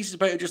these pieces of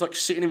paper just like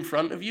sitting in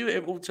front of you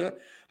able to?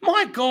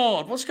 My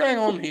God, what's going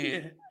on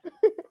here?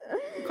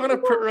 What kind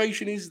of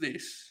preparation is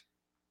this?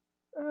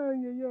 Oh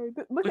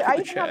yeah. Look I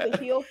even have the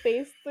heel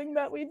face thing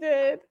that we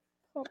did.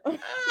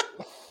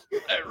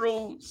 That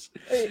rules.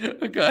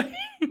 Okay.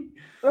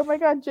 Oh my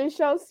God,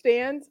 Jaychele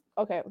stands.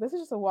 Okay, this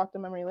is just a walk to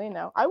memory lane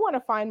now. I want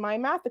to find my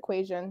math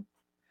equation.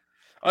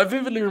 I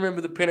vividly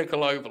remember the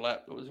pinnacle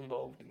overlap that was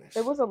involved in this.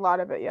 There was a lot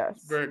of it,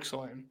 yes. Very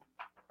exciting.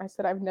 I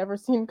said I've never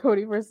seen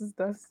Cody versus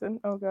Dustin.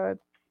 Oh God.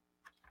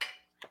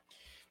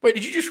 Wait,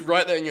 did you just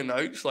write that in your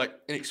notes, like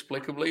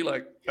inexplicably?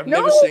 Like I've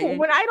never seen.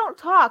 When I don't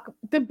talk,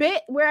 the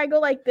bit where I go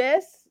like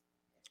this.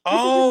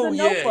 Oh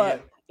yeah.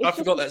 I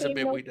forgot that's a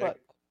bit notebook. We do.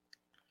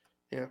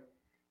 Yeah.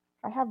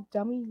 I have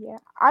dummy. Yeah.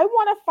 I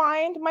want to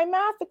find my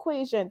math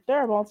equation. There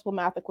are multiple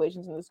math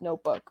equations in this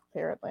notebook,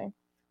 apparently.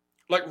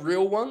 Like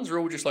real ones, or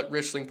all just like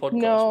wrestling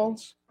podcast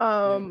ones?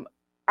 No.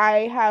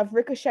 I have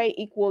Ricochet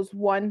equals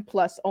 1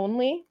 plus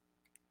only.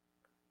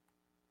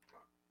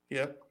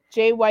 Yeah.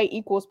 Jay White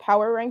equals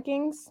power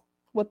rankings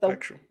with the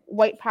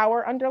white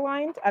power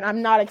underlined. And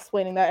I'm not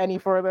explaining that any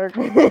further.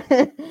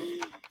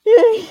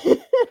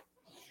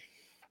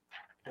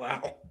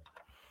 Wow.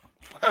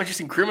 I'm just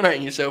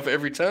incriminating yourself at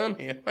every turn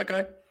here.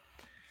 Okay.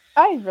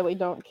 I really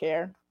don't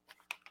care.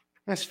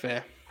 That's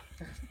fair.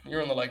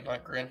 You're on the late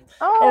night grin.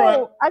 Oh, all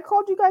right. I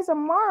called you guys a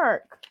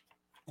mark.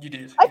 You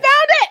did. I found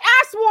it!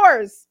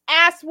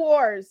 Ass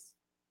Wars!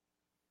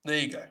 There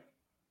you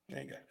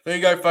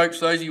go, folks.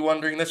 For those of you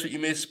wondering, that's what you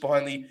miss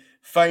behind the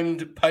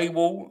famed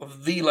paywall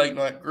of the Late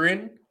Night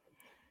Grin.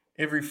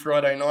 Every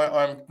Friday night,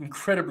 I'm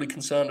incredibly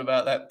concerned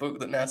about that book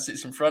that now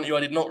sits in front of you.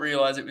 I did not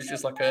realize it was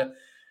just like a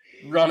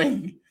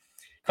running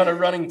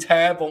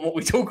tab on what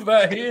we talk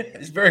about here.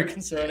 It's very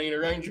concerning in a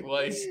range of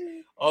ways.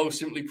 I'll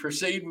simply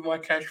proceed with my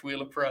Cash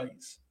Wheel of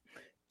praise.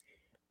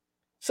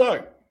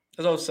 So,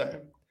 as I was saying,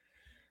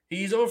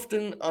 he's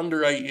often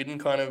underrated and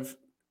kind of,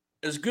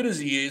 as good as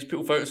he is,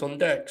 people focus on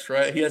Dax,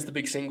 right? He has the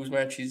big singles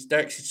matches.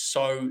 Dax is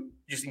so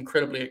just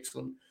incredibly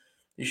excellent.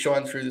 He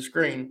shines through the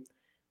screen.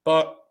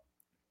 But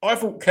I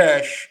thought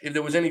Cash, if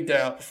there was any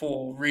doubt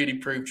before, really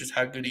proved just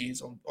how good he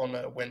is on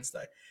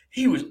Wednesday.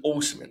 He was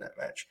awesome in that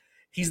match.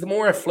 He's the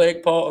more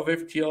athletic part of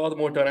FTR, the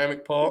more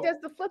dynamic part. He does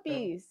the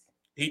flippies.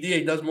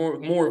 He does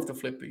more of the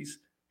flippies.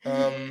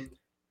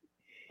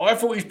 I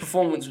thought his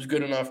performance was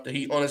good enough that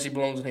he honestly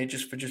belongs in here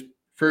just for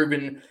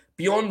proving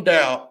beyond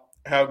doubt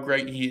how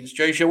great he is.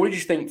 Jaychele, what did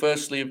you think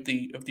firstly of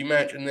the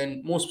match, and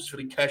then more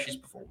specifically Cash's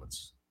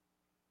performance?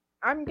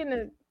 I'm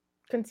gonna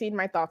concede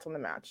my thoughts on the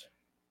match.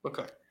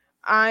 Okay.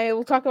 I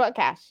will talk about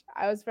Cash.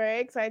 I was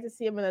very excited to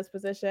see him in this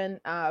position.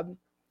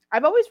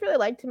 I've always really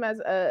liked him as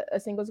a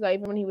singles guy,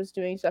 even when he was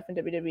doing stuff in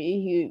WWE.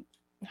 He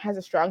has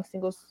a strong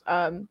singles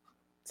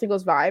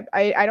vibe.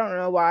 I don't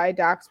know why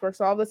Dax works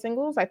all the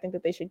singles. I think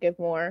that they should give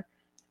more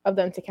of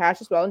them to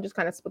Cash as well and just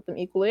kind of split them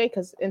equally,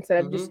 because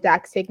instead of just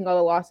Dax taking all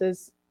the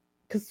losses,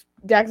 because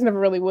Dax never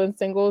really wins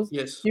singles.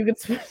 Yes. You could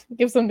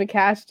give some to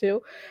Cash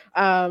too.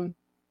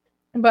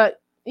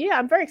 But yeah,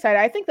 I'm very excited.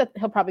 I think that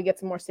he'll probably get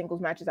some more singles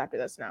matches after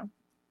this now.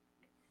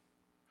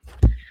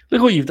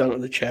 Look what you've done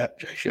with the chat,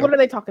 Jaychele. What are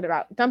they talking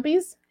about?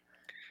 Dumpies?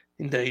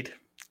 Indeed.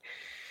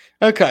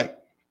 Okay.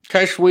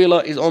 Cash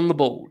Wheeler is on the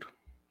board.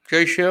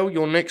 Jaychele,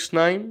 your next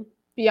name?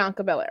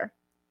 Bianca Belair.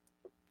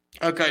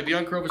 Okay,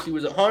 Bianca obviously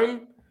was at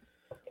home.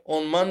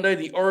 On Monday,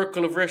 the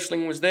Oracle of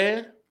Wrestling was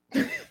there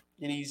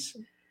in his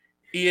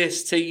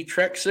EST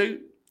tracksuit.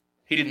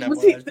 He didn't have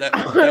one of those. That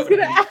would have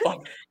been fun.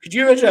 Could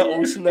you imagine how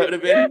awesome that would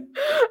have been?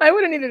 I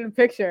would have needed a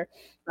picture.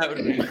 That would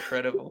have been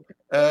incredible.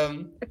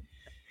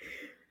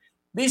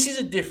 This is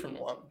a different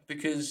one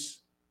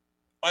because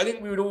I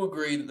think we would all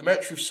agree that the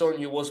match with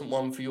Sonya wasn't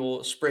one for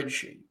your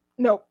spreadsheet.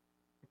 Nope.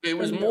 It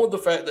was more the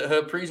fact that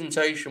her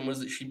presentation was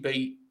that she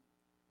beat,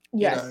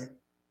 Yes.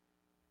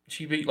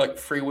 she beat like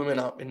 3 women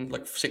up in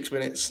like 6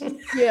 minutes.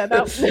 Yeah,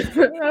 that was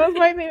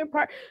my favorite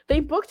part. They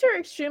booked her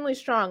extremely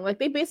strong. Like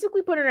they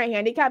basically put her in a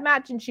handicap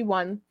match and she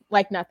won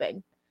like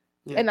nothing.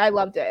 Yeah. And I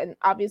loved it. And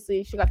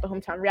obviously she got the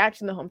hometown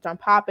reaction, the hometown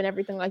pop and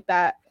everything like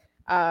that.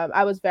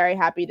 I was very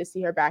happy to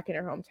see her back in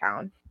her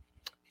hometown.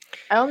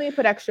 I only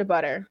put extra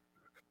butter.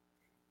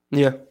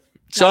 Yeah.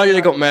 So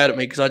they got mad at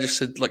me because I just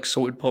said like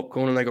salted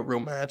popcorn and they got real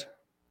mad.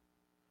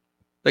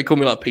 They call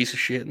me like a piece of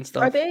shit and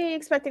stuff. Are they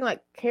expecting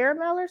like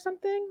caramel or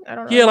something? I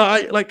don't know. Yeah,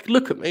 like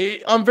look at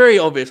me. I'm very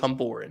obvious. I'm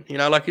boring.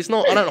 Like it's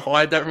not. I don't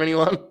hide that from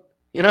anyone.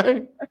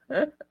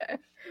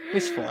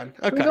 It's fine.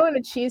 Okay. We're going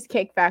to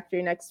Cheesecake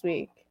Factory next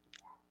week.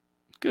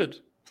 Good.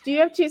 Do you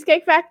have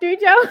Cheesecake Factory,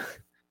 Joe?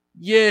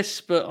 Yes,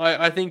 but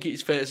I think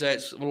it's fair to say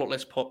it's a lot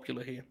less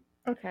popular here.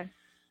 Okay.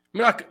 I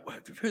mean,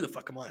 who the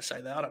fuck am I to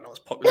say that? I don't know what's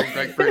popular in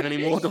Great Britain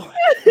anymore. Do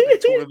I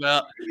talk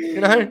about?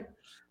 I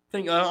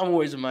think I'm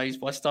always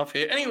amazed by stuff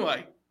here.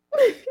 Anyway,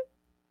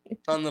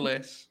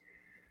 nonetheless,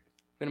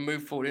 we're going to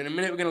move forward. In a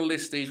minute, we're going to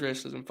list these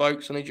wrestlers. And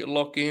folks, I need you to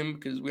lock in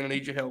because we're going to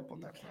need your help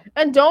on that one.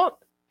 And don't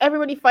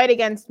everybody fight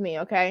against me,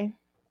 okay?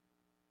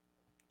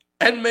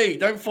 And me.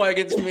 Don't fight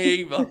against me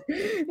either.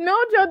 No,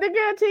 Joe, they're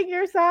going to take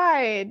your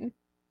side.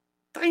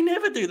 They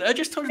never do that. I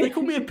just told you they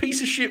call me a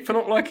piece of shit for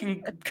not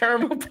liking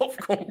caramel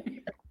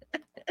popcorn.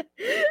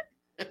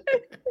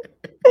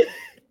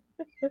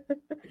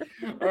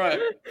 All right.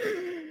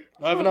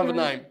 I have another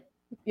name.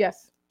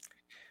 Yes.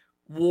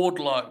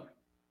 Wardlow,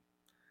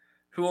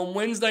 who on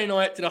Wednesday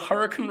night did a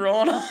Hurricane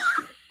Rana.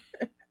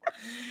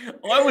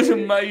 I was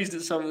amazed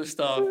at some of the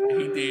stuff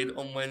he did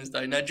on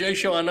Wednesday. Now,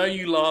 Jaychele, I know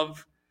you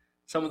love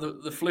some of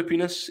the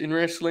flippiness in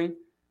wrestling.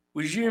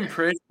 Was you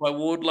impressed by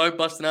Wardlow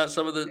busting out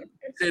some of the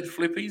dead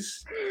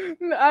flippies?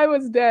 I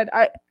was dead.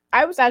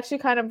 I was actually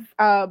kind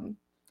of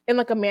in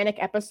like a manic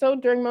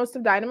episode during most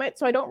of Dynamite,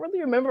 so I don't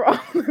really remember all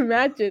the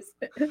matches.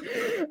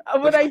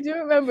 But I do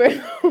remember.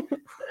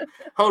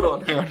 Hold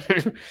on.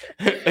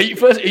 Are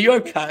you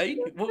okay?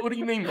 What do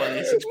you mean by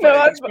this?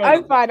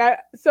 I'm fine.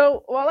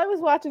 So while I was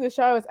watching the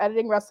show, I was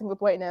editing Wrestling with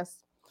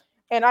Whiteness,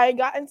 and I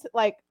got into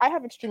I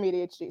have extreme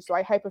ADHD, so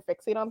I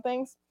hyperfixate on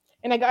things.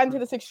 And I got into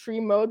this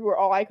extreme mode where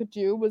all I could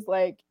do was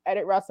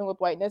edit Wrestling with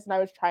Whiteness, and I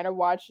was trying to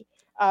watch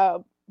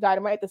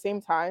Dynamite at the same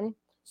time.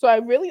 So I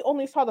really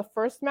only saw the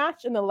first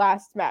match and the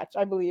last match,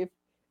 I believe,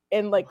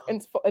 in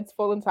its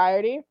full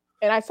entirety.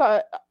 And I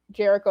saw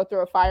Jericho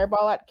throw a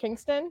fireball at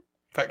Kingston,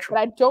 Factual.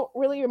 but I don't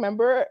really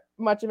remember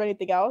much of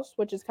anything else,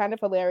 which is kind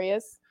of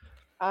hilarious.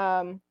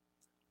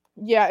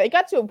 Yeah, it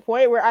got to a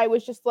point where I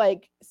was just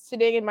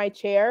sitting in my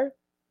chair,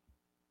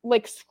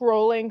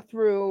 scrolling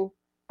through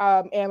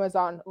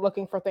Amazon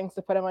looking for things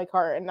to put in my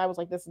cart, and I was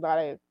like, this is not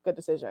a good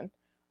decision.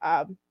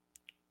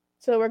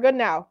 So we're good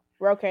now.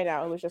 We're okay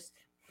now. It was just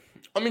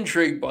I'm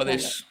intrigued by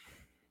this.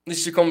 This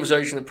is a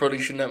conversation that probably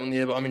shouldn't happen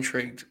here, but I'm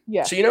intrigued.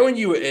 Yeah. So when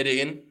you were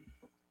editing,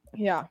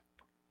 yeah,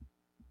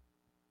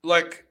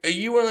 are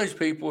you one of those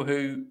people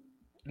who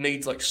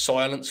needs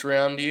silence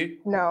around you?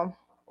 No.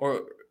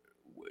 Or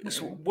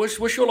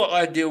what's your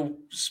ideal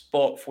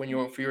spot for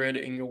you're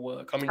editing your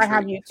work? I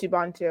have YouTube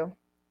on too.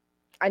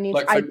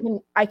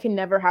 I can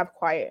never have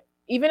quiet.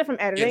 Even if I'm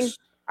editing, yes,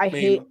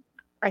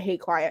 I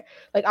hate quiet.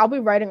 I'll be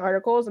writing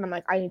articles and I'm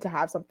like, I need to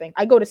have something.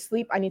 I go to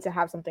sleep, I need to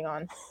have something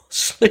on.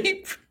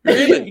 Sleep?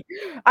 Really?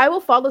 I will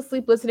fall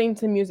asleep listening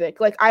to music.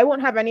 I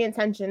won't have any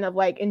intention of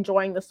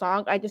enjoying the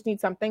song. I just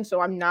need something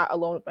so I'm not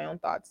alone with my own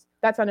thoughts.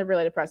 That sounded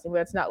really depressing, but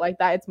it's not like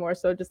that. It's more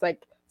so just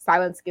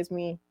silence gives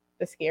me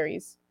the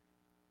scaries.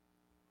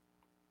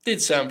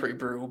 Did sound pretty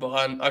brutal, but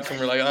I can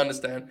relate. I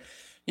understand.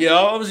 Yeah,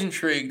 I was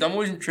intrigued. I'm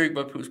always intrigued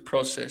by people's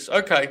process.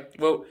 Okay,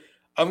 well,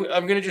 I'm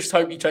going to just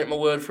hope you take my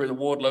word for it. The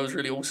Wardlow was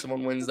really awesome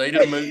on Wednesday.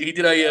 He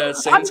did a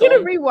senton. I'm going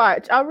to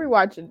rewatch. I'll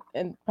rewatch it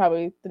in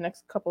probably the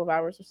next couple of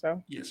hours or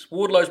so. Yes,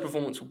 Wardlow's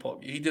performance will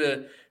pop you. He did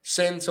a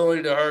senton,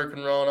 he did a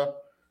Hurricane Rana.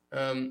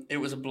 It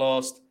was a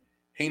blast.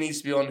 He needs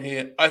to be on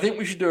here. I think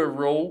we should do a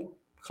rule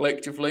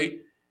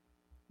collectively.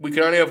 We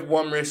can only have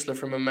one wrestler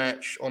from a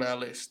match on our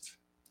list.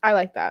 I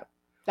like that.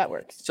 That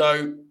works.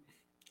 So,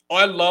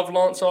 I love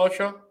Lance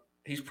Archer.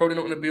 He's probably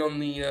not going to be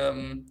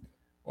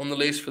on the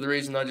list for the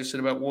reason I just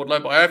said about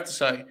Wardlow. But I have to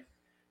say,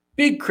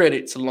 big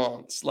credit to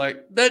Lance.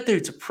 That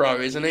dude's a pro,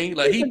 isn't he?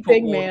 He's a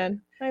big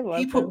man. I love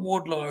him. He put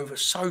Wardlow over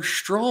so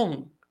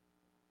strong.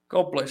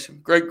 God bless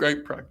him. Great,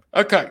 great pro.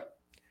 Okay.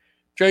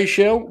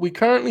 Jaychele, we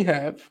currently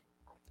have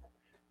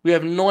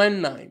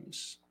 9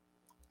 names.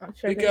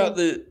 Pick out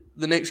the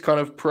next kind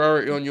of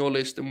priority on your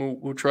list,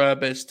 and we'll try our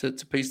best to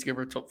piece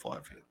together a top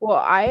 5 here. Well,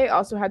 I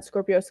also had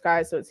Scorpio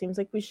Sky, so it seems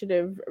like we should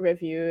have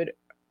reviewed.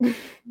 That's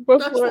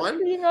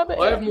fine.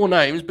 I have more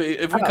names, but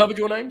have we covered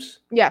your names?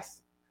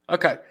 Yes.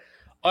 Okay.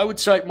 I would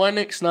say my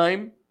next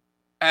name,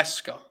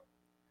 Asuka.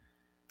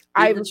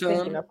 I was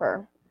thinking of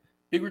her.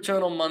 Big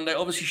return on Monday.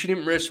 Obviously, she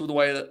didn't wrestle the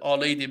way that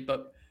Ali did,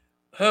 but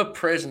her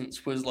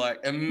presence was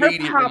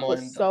immediate her pop reminder.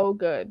 Was so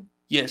good.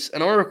 Yes,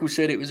 and Oracle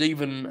said it was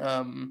even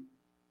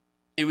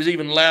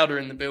louder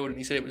in the building.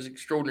 He said it was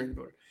extraordinary in the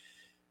building.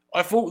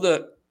 I thought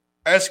that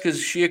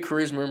Asuka's sheer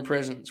charisma and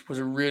presence was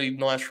a really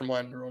nice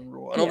reminder on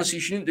Raw. And obviously,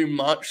 she didn't do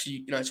much. So,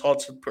 it's hard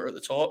to put her at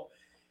the top.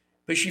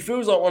 But she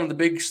feels like one of the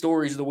big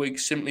stories of the week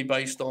simply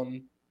based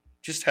on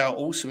just how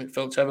awesome it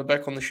felt to have her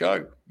back on the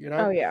show.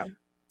 Oh, yeah.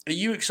 Are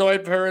you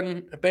excited for her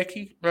and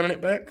Becky running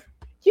it back?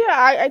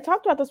 Yeah, I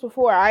talked about this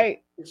before. I'm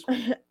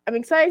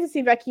excited to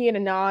see Becky in a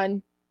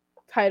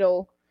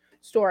non-title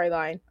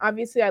storyline.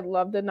 Obviously, I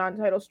love the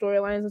non-title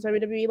storylines in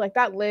WWE. Like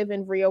that Liv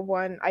and Rhea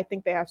one, I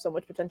think they have so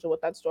much potential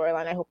with that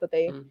storyline. I hope that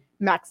they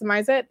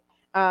maximize it.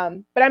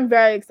 But I'm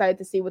very excited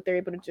to see what they're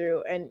able to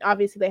do. And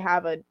obviously, they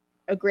have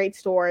a great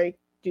story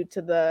due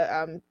to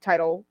the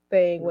title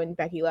thing when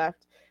Becky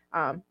left.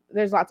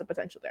 There's lots of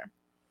potential there.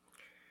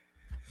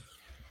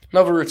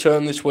 Another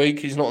return this week.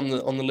 He's not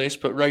on the list,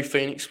 but Rey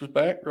Fenix was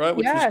back, right?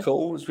 Which was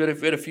cool. We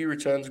had a few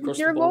returns across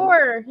the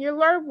board. Your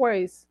lore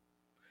boys.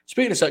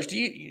 Speaking of such, do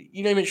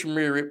you mentioned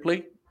Rhea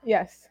Ripley?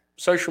 Yes.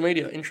 Social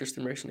media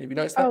interesting recently. Have you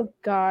noticed that? Oh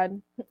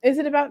God, is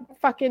it about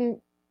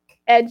fucking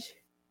Edge?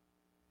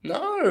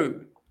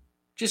 No,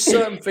 just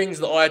certain things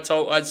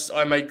that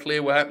I made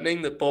clear were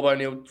happening that Bob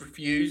O'Neill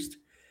refused,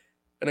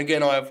 and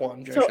again I have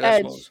one. So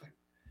Edge.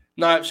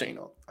 No, absolutely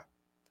not.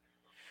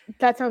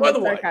 That sounds like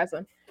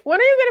sarcasm. When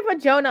are you going to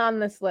put Jonah on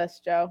this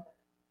list, Joe?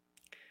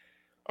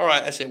 All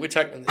right, that's it. We're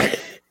tackling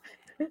this.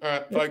 All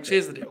right, folks,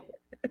 here's the deal.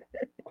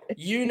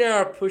 You now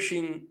are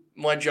pushing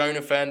my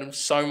Jonah fandom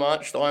so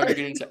much that I'm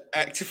beginning to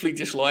actively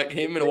dislike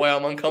him in a way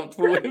I'm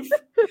uncomfortable with.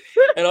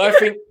 And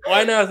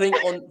I now think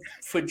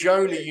for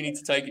Jonah, you need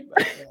to take it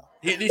back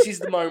now. This is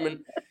the moment.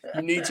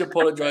 You need to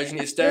apologise. You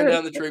need to stand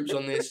down the troops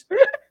on this.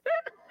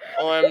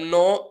 I'm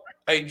not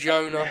a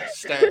Jonah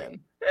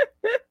stan.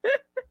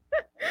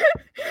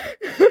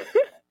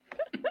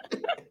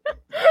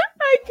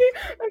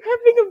 I'm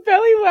having a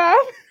belly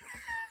laugh.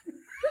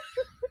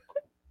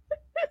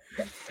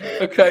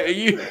 Okay,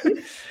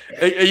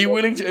 are you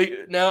willing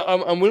to now?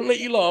 I'm willing to let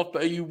you laugh,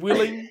 but are you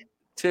willing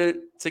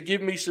to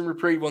give me some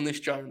reprieve on this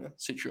Jonah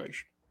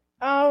situation?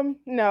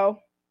 No.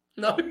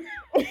 No.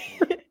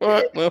 All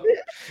right. Well,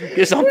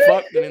 guess I'm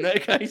fucked in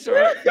that case. All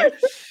right.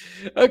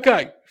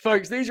 Okay,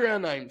 folks. These are our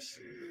names.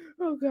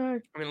 Oh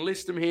God. I'm gonna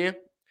list them here,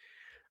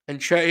 and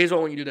chat. Here's what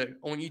I want you to do.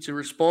 I want you to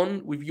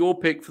respond with your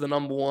pick for the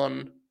number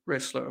one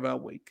wrestler of our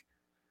week.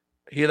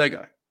 Here they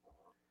go.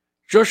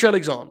 Josh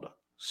Alexander,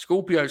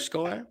 Scorpio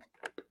Sky,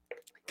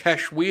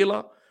 Cash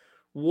Wheeler,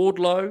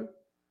 Wardlow,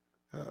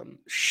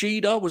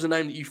 Sheeda was a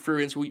name that you threw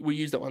in, so we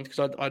used that one because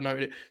I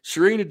noted it.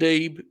 Serena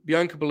Deeb,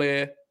 Bianca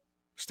Belair,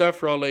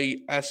 Mustafa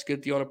Ali, Asuka,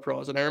 Deonna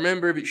Purrazzo. Now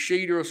remember, if it's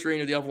Sheeda or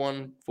Serena, the other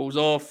one falls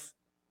off.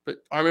 But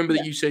I remember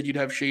that you said you'd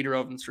have Sheeda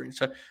rather than Serena,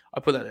 so I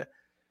put that there.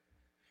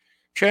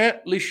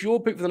 Chat, list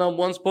your pick for the number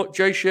one spot.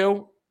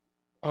 Jaychele,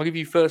 I'll give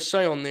you first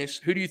say on this.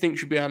 Who do you think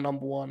should be our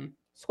number one?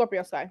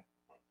 Scorpio Sky.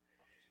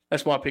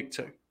 That's my pick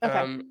too.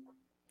 Okay.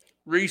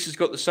 Reese has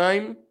got the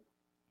same.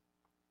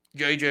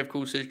 JJ, of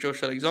course, says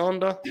Josh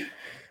Alexander.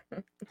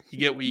 You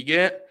get what you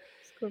get.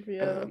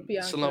 Scorpio, Bianca.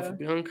 It's a love for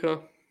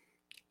Bianca.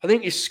 I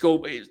think it's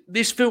Scorpio.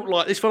 This felt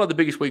like the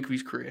biggest week of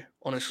his career,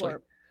 honestly.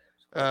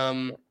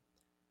 A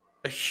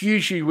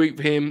huge week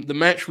for him. The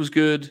match was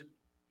good,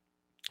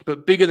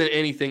 but bigger than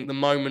anything, the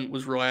moment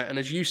was right. And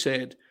as you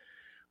said,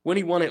 when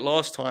he won it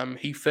last time,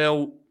 it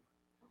felt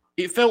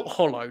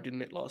hollow,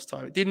 didn't it? Last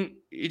time,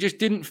 it just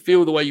didn't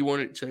feel the way you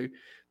wanted it to.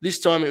 This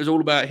time, it was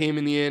all about him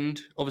in the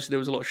end. Obviously, there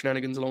was a lot of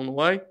shenanigans along the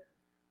way,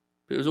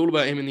 but it was all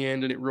about him in the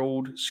end, and it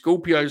ruled.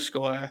 Scorpio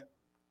Sky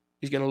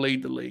is going to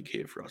lead the league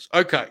here for us.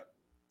 Okay,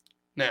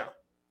 now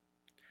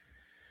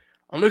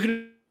I'm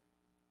looking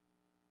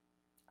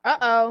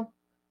at.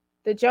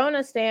 The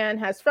Jonah stand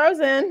has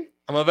frozen.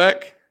 Am I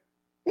back?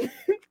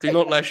 Do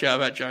not lash out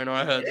about Jonah.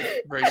 I heard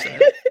that. Very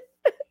sad.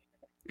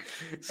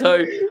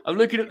 So I'm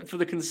looking for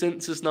the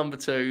consensus number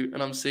 2,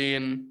 and I'm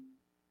seeing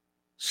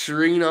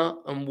Serena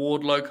and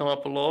Wardlow come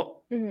up a lot.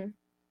 Mm-hmm.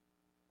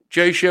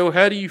 Jaychele,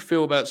 how do you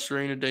feel about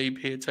Serena Deeb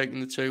here taking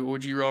the 2, or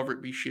would you rather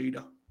it be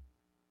Sheeda?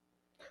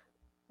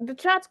 The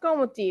chat's going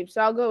with Deeb,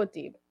 so I'll go with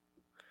Deeb.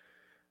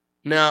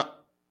 Now,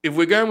 if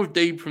we're going with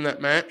Deeb from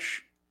that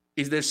match,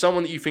 is there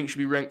someone that you think should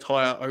be ranked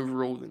higher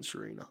overall than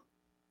Serena?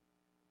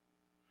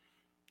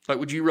 Like,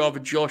 would you rather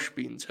Josh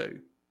be in 2?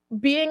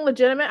 Being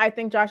legitimate, I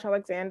think Josh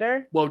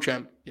Alexander. World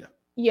champ, yeah.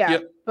 Yeah,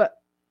 yep. But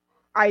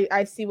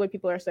I see what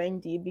people are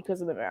saying, Deeb,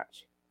 because of the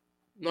match.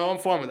 No, I'm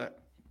fine with that.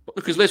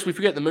 Because lest we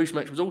forget, the Moose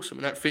match was awesome,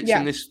 and that fits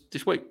in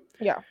this week.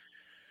 Yeah.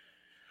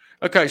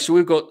 Okay, so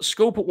we've got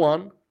Sculp at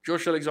 1,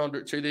 Josh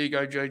Alexander at 2. There you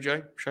go,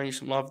 JJ. Showing you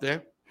some love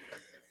there.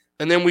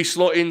 And then we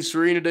slot in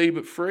Serena Deeb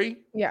at 3.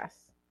 Yes.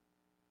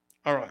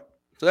 All right.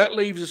 So that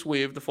leaves us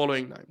with the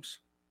following names.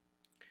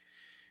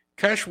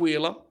 Cash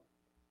Wheeler,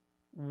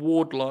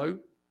 Wardlow,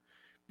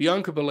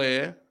 Bianca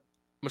Belair,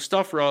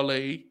 Mustafa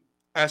Ali,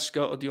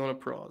 Asuka, or Deonna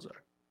Purrazzo.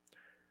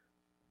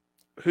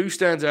 Who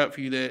stands out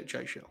for you there,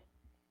 Jaychele?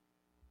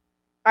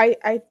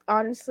 I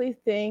honestly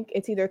think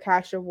it's either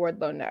Cash or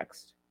Wardlow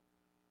next.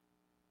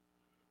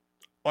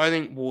 I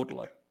think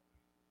Wardlow.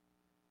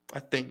 I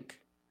think,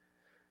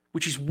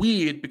 which is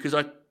weird because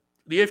the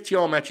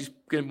FTR match is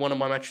going to be one of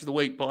my matches of the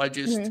week, but I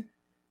just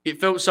it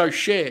felt so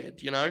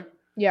shared, you know.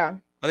 Yeah.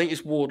 I think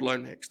it's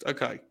Wardlow next.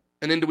 Okay,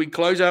 and then do we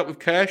close out with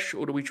Cash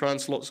or do we try and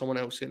slot someone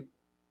else in?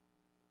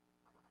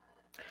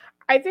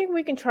 I think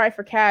we can try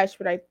for Cash,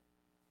 but I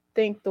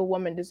think the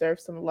woman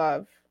deserves some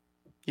love.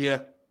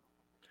 Yeah.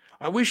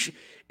 I wish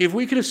if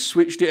we could have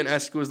switched it and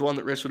Asuka was the one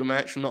that wrestled the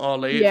match and not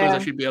Ali, it feels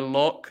like she'd be a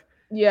lock.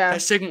 Yeah.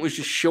 That segment was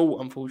just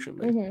short,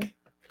 unfortunately.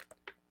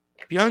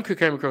 Bianca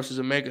came across as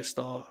a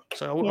megastar,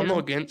 so I'm not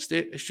against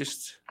it. It's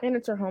just... And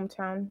it's her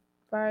hometown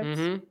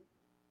vibes.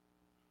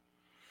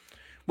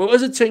 Well,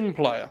 as a team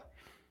player,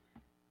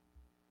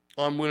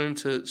 I'm willing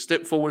to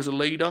step forward as a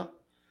leader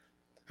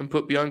and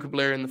put Bianca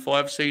Belair in the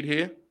 5 seed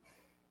here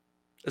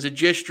as a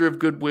gesture of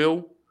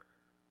goodwill,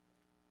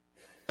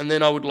 and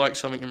then I would like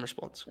something in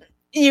response.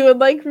 You would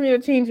like for me to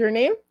change your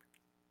name?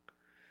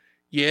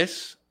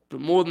 Yes,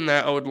 but more than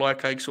that, I would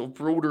like a sort of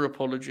broader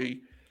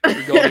apology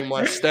regarding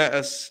my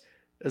status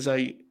as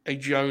a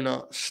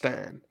Jonah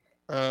stan.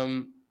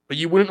 But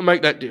you wouldn't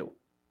make that deal.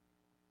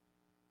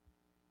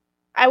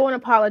 I won't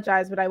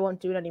apologize, but I won't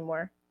do it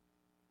anymore.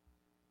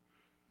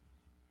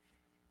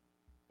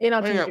 And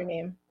I'll change your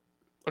name.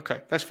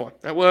 Okay, that's fine.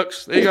 That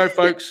works. There you go,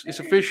 folks. It's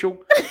official.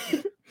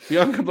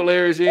 Bianca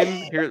Belair is in.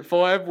 Here at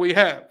 5, we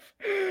have,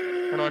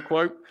 and I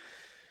quote,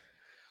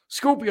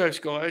 Scorpio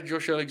Sky,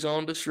 Josh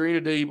Alexander,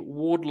 Serena Deeb,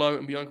 Wardlow,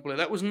 and Bianca Belair.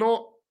 That was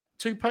not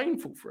too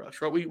painful for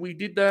us, right? We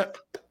did that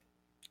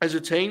as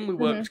a team. We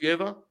worked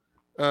together.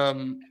 We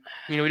did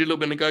a little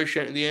bit of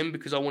negotiating at the end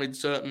because I wanted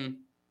certain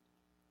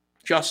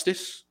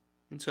justice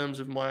in terms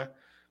of my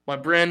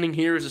branding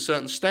here as a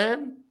certain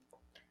stan.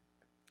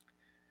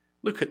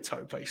 Look at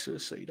Tope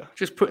Suicida.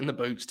 Just putting the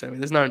boots to me.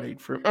 There's no need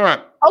for it. All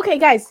right. Okay,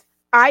 guys.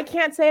 I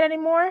can't say it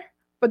anymore,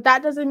 but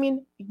that doesn't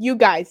mean you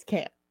guys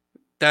can't.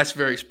 That's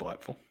very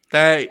spiteful.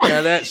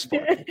 That's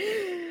spiteful.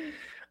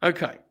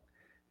 Okay.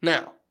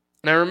 Now,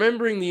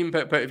 remembering the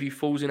Impact pay-per-view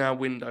falls in our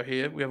window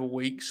here. We have a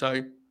week,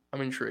 so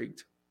I'm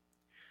intrigued.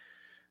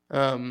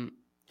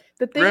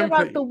 The thing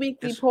about the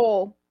weekly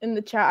poll in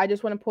the chat, I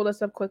just want to pull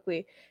this up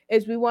quickly,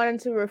 is we wanted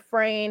to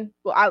refrain,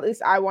 well, at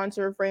least I wanted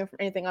to refrain from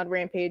anything on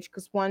Rampage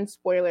because 1,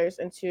 spoilers,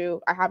 and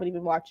 2, I haven't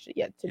even watched it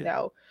yet to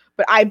know.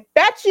 But I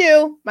bet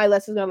you my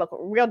list is going to look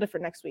real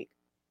different next week.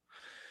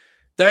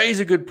 That is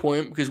a good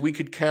point because we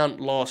could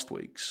count last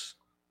week's.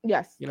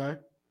 Yes. You know?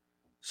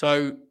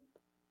 So,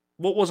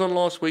 what was on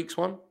last week's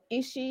one?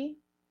 Ishii,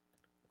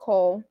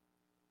 Cole.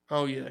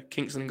 Oh, yeah.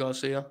 Kingston and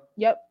Garcia.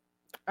 Yep.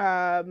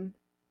 Yeah.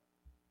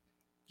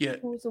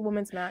 What was the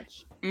women's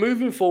match?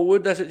 Moving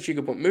forward, that's actually a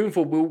good point. Moving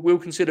forward, we'll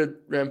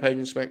consider Rampage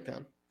and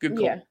SmackDown. Good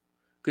call. Yeah.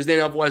 Because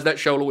then otherwise that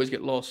show will always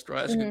get lost,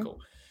 right? That's a good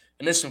call.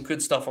 And there's some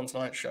good stuff on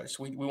tonight's show,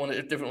 so we want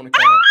to definitely want to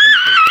count.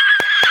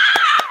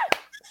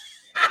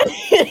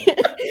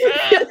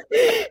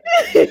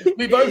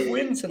 We both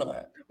win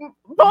tonight.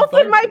 Both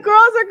of my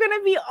girls are going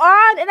to be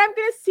on, and I'm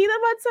going to see them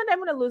on Sunday. I'm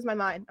going to lose my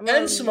mind.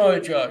 And Samoa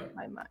Joe.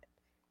 My mind.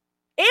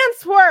 And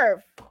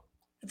Swerve.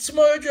 It's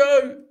Samoa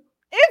Joe.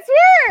 It's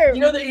Swerve.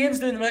 You know that Ian's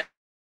doing the match.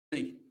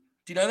 Do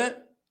you know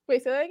that?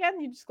 Wait, say that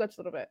again? You just glitched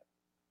a little bit.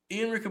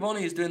 Ian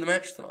Riccaboni is doing the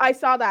match tonight. I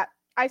saw that.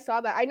 I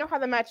know how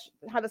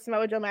the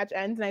Samoa Joe match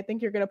ends, and I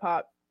think you're going to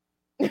pop.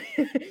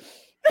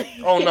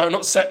 Oh, no,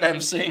 not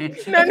Satnam Singh.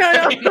 No.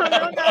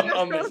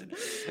 I'm missing.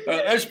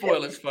 No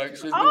spoilers,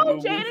 folks. Jade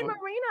and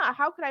Marina.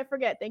 How could I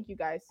forget? Thank you,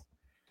 guys.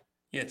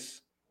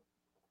 Yes.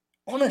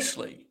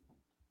 Honestly,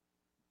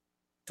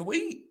 do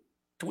we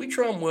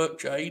try and work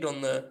Jade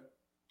on the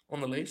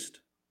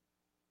list?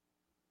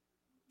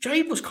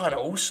 Jade was kind of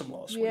awesome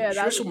last week. She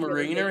wrestled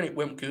Marina and it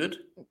went good.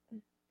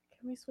 Can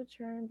we switch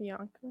her and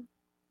Bianca?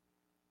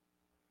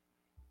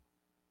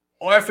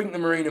 I think the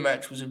Marina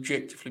match was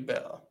objectively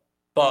better.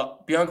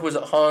 But Bianca was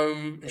at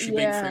home and she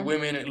beat 3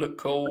 women and it looked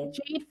cool.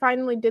 Jade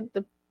finally did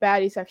the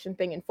baddie section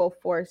thing in full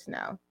force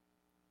now,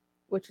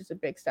 which is a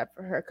big step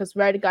for her because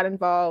Red got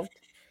involved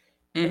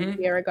and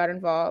Sierra got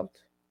involved.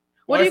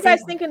 What do you guys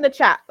think in the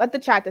chat? Let the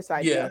chat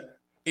decide. Yeah.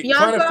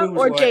 Bianca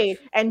or Jade.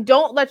 And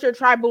don't let your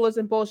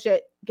tribalism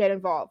bullshit get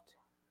involved.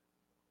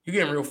 You're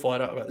getting real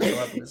fired up about the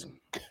tribalism.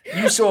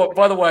 You saw,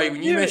 by the way,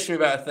 when you messaged me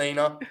about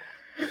Athena,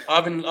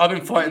 I've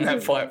been fighting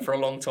that fight for a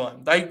long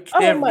time. They're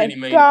really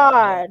mean.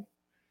 God.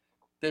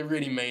 They're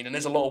really mean, and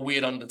there's a lot of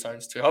weird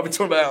undertones too. I've been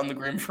talking about it on the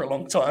Grim for a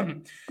long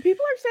time.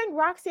 People are saying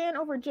Roxanne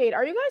over Jade.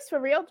 Are you guys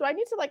for real? Do I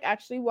need to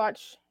actually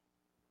watch?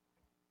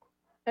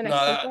 No,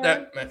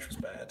 that match was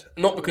bad.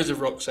 Not because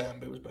of Roxanne,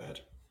 but it was bad.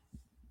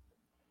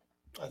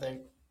 I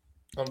think,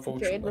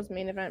 unfortunately. Jade was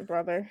main event,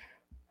 brother.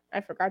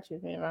 I forgot she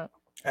was main event.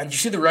 And you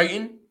see the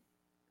rating?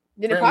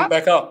 Did it pop? Went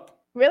back up.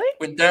 Really?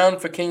 Went down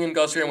for King and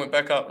Garcia and went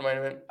back up the main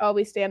event. Oh,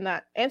 we stand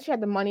that. And she had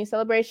the money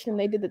celebration.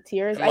 They did the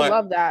tears. I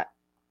love that.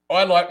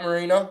 I like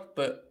Marina,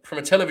 but from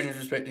a television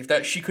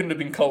perspective, she couldn't have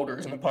been colder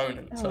as an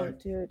opponent. Oh,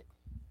 dude.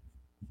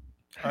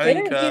 They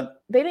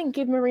didn't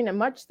give Marina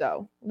much,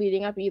 though,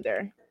 leading up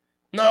either.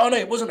 No,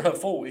 it wasn't her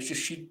fault. It's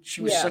just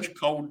she was such a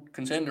cold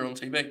contender on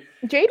TV.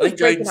 Jade was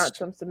breaking out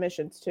some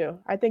submissions, too.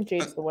 I think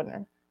Jade's the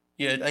winner.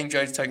 Yeah, I think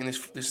Jay's taking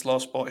this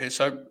last spot here.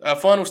 So our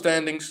final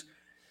standings: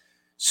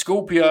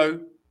 Scorpio,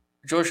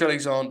 Josh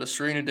Alexander,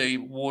 Serena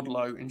Deeb,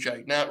 Wardlow, and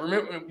Jade. Now,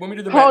 remember when we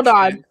did the Hold match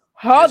on. here?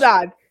 Hold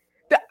Yes.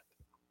 on.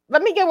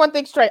 Let me get one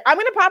thing straight. I'm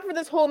gonna pop for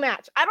this whole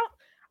match. I don't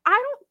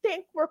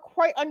think we're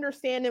quite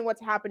understanding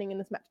what's happening in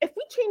this match. If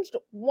we changed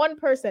one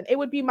person, it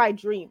would be my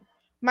dream.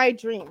 My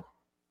dream.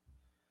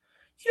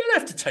 You don't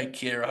have to take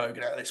Kiera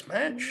Hogan out of this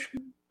match.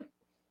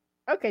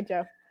 Okay,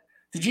 Joe.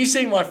 Did you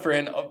see my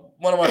friend,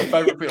 one of my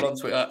favorite people on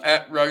Twitter,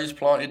 at Rose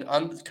Planted?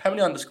 How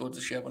many underscores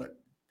does she have on it?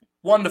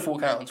 Wonderful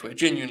account on Twitter,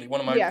 genuinely one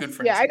of my good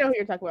friends. Yeah, I know who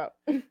you're talking about.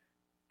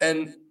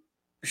 And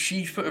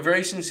she put a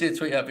very sincere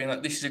tweet out being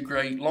like, "This is a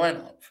great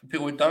lineup for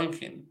people with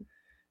Duncan."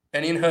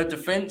 And in her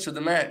defense of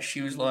the match, she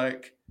was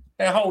like,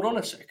 "Now hold on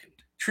a second.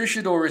 Trish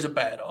Adora is a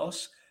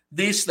badass.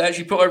 This, that."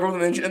 She put over all the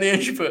mention, and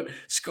then she put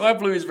Sky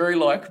Blue is very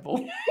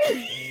likable.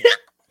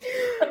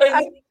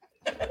 I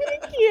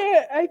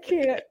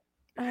can't.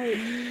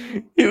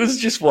 It was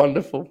just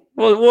wonderful.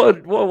 What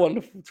a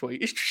wonderful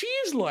tweet. She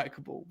is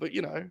likable, but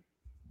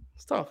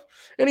it's tough.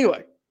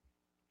 Anyway,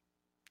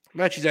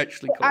 match is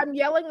actually cool. I'm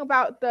yelling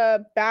about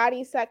the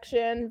baddie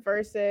section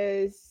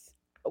versus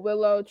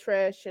Willow,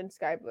 Trish, and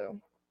Sky Blue.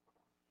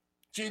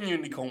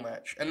 Genuinely cool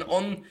match. And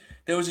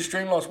there was a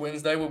stream last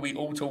Wednesday where we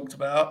all talked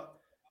about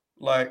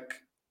like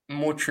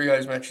more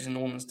trios matches in the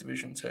women's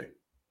division too.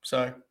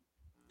 So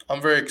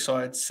I'm very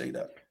excited to see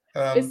that.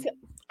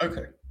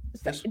 Okay.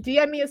 Yes.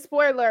 DM me a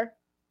spoiler.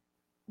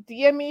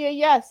 DM me a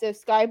yes if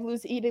Sky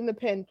Blue's eating the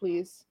pin,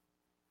 please.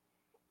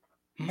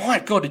 My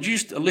God, did you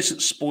just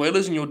elicit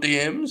spoilers in your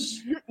DMs?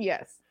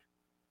 Yes.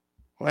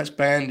 Well, that's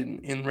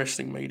banned in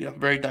wrestling media.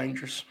 Very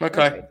dangerous.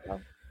 Okay.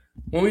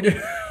 When we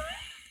do,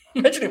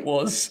 imagine it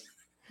was.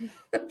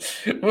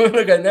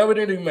 Okay, now we're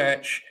going to do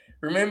match.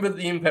 Remember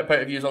the Impact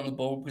pay-per-views on the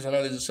board because I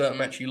know there's a certain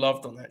match you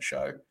loved on that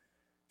show.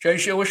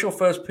 Jaychele, what's your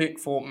first pick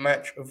for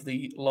match of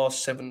the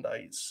last 7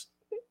 days?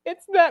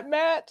 It's that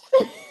match.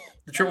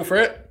 The triple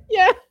threat?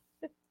 Yeah.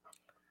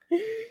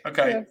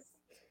 Okay. Yes.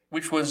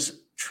 Which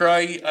was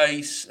Trey,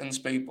 Ace, and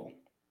Speedball.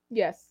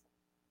 Yes.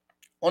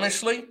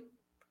 Honestly,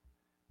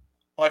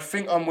 I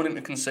think I'm willing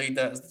to concede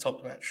that as the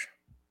top match.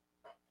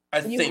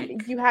 I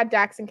think. You had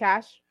Dax and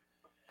Cash?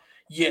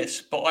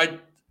 Yes,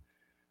 but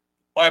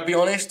I'll be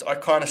honest, I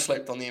kind of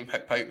slept on the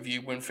Impact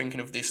pay-per-view when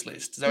thinking of this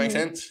list. Does that make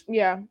sense?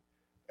 Yeah.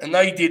 And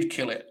they did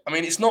kill it. I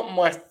mean, it's not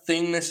my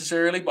thing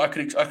necessarily, but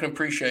I can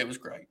appreciate it was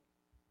great.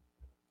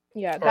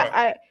 Yeah,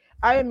 right.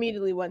 I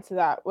immediately went to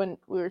that when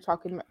we were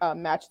talking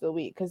match of the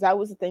week because that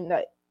was the thing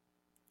that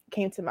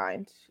came to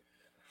mind.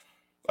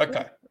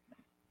 Okay.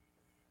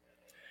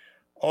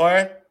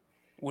 I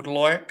would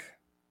like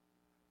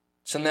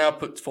to now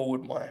put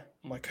forward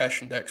my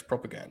Cash and Dax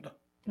propaganda.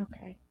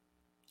 Okay.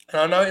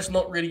 And I know it's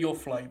not really your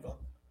flavor,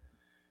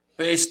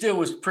 but it still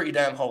was pretty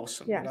damn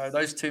wholesome. Yes.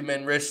 Those two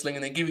men wrestling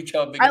and they give each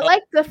other big. I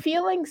like the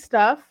feeling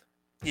stuff.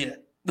 Yeah,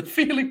 the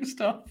feeling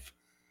stuff.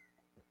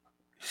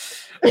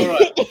 All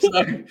right,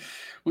 so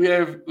we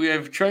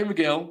have Trey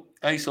Miguel,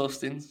 Ace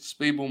Austin,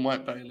 Speedball,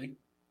 Mike Bailey.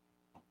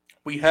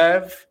 We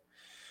have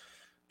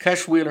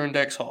Cash Wheeler and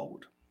Dax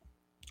Harwood.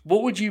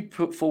 What would you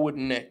put forward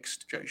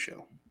next,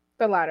 Jaychele?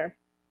 The latter.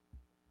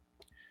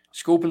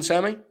 Scorp and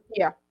Sammy?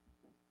 Yeah.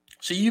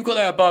 So you've got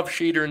that above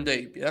Sheeta and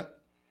Deeb, yeah?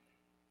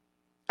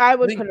 I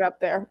would put it up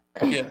there.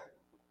 Yeah,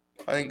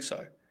 I think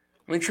so.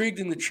 I'm intrigued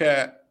in the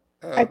chat.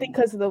 I think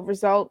because of the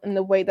result and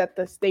the way that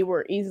they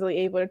were easily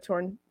able to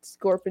turn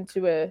Scorp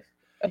into a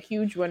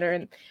huge winner.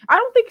 And I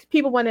don't think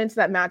people went into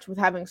that match with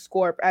having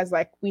Scorp as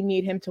like, we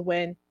need him to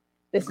win.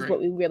 This is what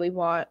we really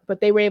want.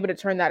 But they were able to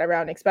turn that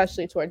around,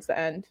 especially towards the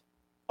end.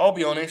 I'll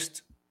be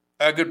honest.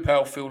 Our good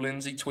pal Phil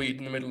Lindsay tweeted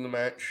in the middle of the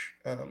match,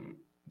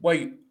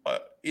 wait,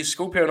 is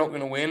Scorpio not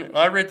going to win? And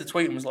I read the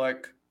tweet and was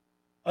like,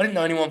 I didn't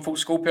know anyone thought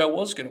Scorpio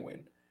was going to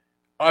win.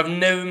 I'm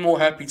never more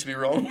happy to be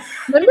wrong.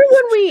 Remember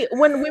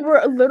when we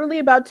were literally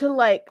about to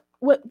like,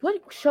 what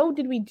show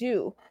did we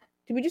do?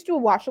 Did we just do a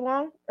watch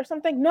along or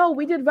something? No,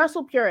 we did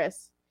Wrestle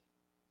Purists.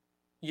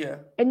 Yeah.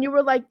 And you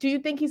were like, do you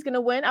think he's going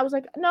to win? I was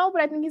like, no,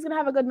 but I think he's going to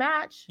have a good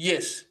match.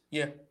 Yes.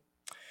 Yeah.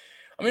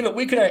 I mean, look,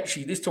 we can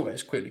actually, let's talk about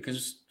this quickly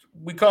because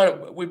we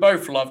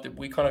both loved it.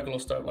 We kind of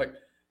glossed over. Like,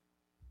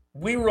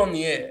 we were on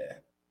the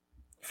air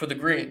for the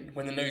Grin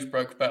when the news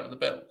broke about the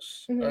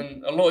belts. Mm-hmm.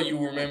 And a lot of you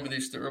will remember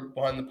this that are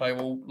behind the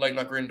paywall,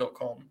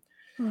 latenightgrin.com,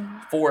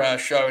 4-hour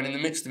show. And in the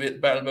midst of it, the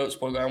Battle of the Belts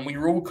spoiled, and we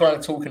were all kind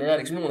of talking around it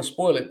because we didn't want to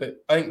spoil it,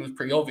 but I think it was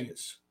pretty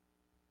obvious.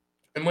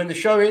 And when the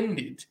show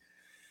ended,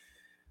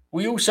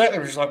 we all sat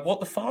there and was like, what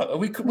the fuck?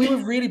 We were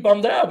really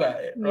bummed out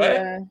about it, right?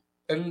 Yeah.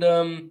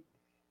 And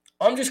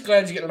I'm just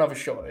glad he's getting another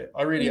shot at it.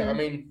 I really am. I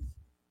mean,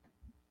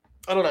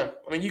 I don't know.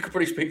 I mean, you could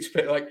probably speak to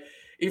it. Like,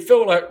 it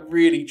felt like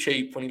really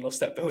cheap when he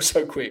lost that belt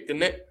so quick,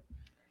 didn't it?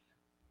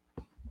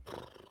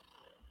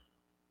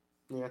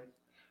 Yeah.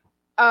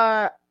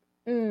 I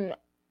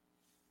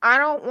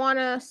don't want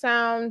to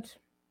sound,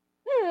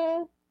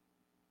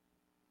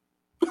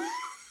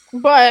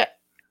 but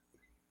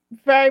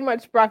very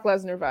much Brock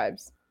Lesnar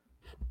vibes.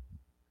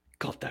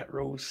 God, that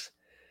rules.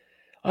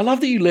 I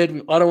love that you led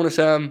me. I don't want to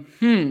say, I don't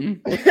know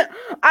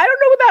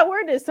what that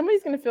word is.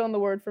 Somebody's going to fill in the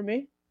word for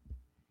me.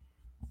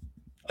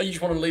 Oh, you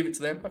just want to leave it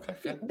to them? Okay,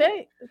 fair.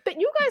 You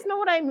guys know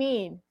what I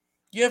mean.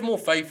 You have more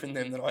faith in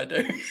them than I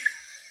do.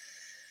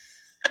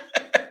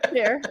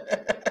 Fair.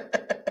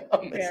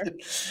 Fair.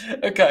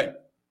 Okay.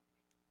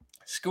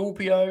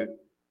 Scorpio.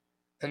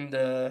 And,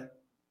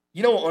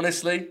 you know what,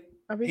 honestly?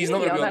 He's not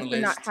going to be on the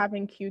list. Not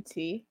having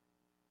QT.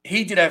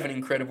 He did have an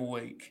incredible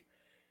week.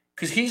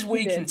 Because his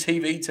week in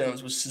TV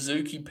terms was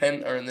Suzuki,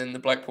 Penta, and then the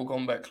Blackpool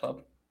Combat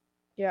Club.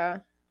 Yeah.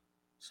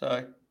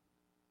 So,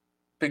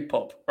 big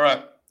pop. All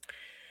right.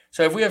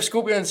 So if we have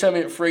Scorpio and Sammy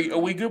at 3, are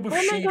we good with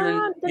Shida? Oh my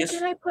God! Yes?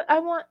 Can I put? I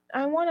want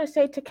to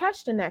say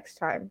Takeshita next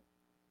time.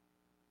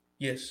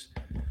 Yes.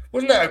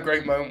 Wasn't that a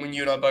great moment when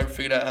you and I both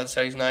figured out how to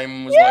say his name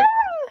and was like,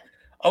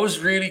 I was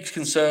really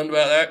concerned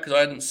about that because I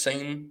hadn't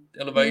seen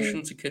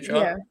Elevation to catch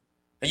up.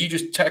 And you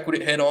just tackled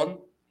it head on.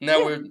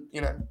 Now we're,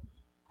 you know,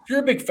 if you're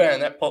a big fan,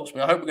 that pops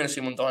me. I hope we're going to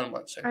see him on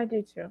Dynamite soon. I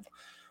do too.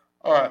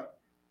 All right.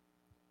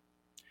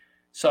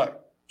 So,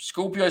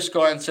 Scorpio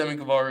Sky and Sammy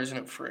Guevara isn't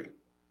at 3.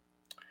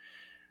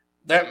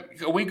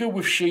 Are we good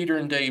with Shida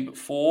and Deeb at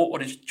 4, or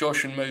does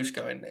Josh and Moose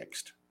go in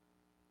next?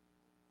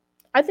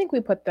 I think we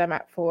put them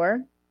at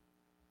 4.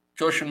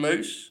 Josh and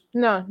Moose?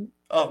 No.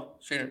 Oh,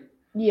 Shida.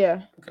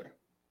 Yeah.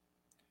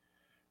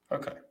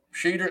 Okay.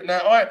 Shida. Now,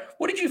 all right.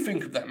 What did you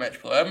think of that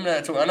match, Paul? I haven't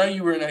had to talk. I know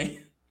you were in a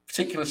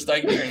particular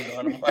state during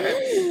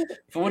Dynamite.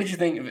 But what did you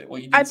think of it?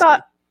 What you did I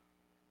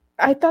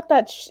thought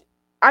that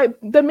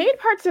the main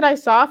parts that I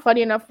saw,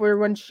 funny enough, were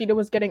when Shida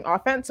was getting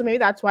offense. So maybe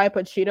that's why I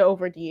put Shida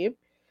over Deeb.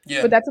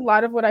 Yeah. But that's a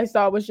lot of what I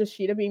saw was just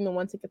Shida being the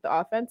one to get the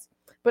offense.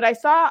 But I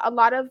saw a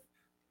lot of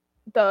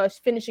the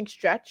finishing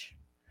stretch,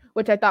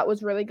 which I thought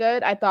was really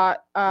good. I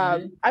thought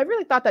I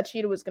really thought that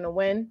Shida was gonna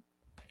win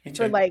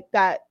for like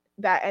that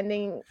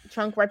ending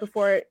chunk right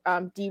before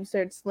Deeb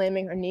started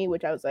slamming her knee,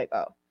 which I was like,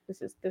 oh,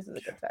 this is a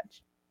good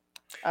touch.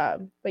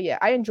 But yeah,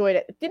 I enjoyed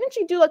it. Didn't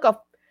she do like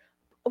what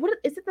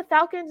is it, the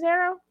Falcon's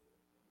arrow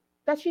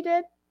that she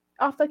did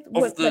off the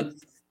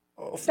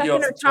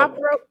second or top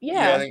rope?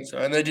 Yeah, I think so.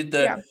 And they did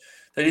the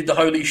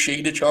Holy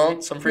Shida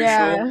chants, I'm pretty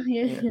sure.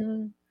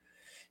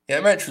 Yeah,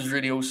 that match was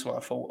really awesome, I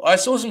thought. I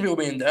saw some people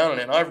being down on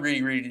it, and I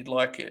really, really did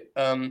like it.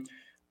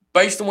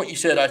 Based on what you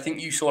said, I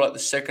think you saw like the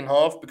second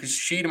half because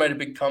Shida made a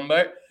big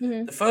comeback.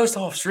 The first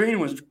half, Serena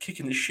was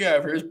kicking the shit out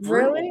of her. It was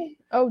brutal. Really?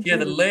 Oh, yeah,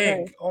 the leg.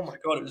 Christ. Oh my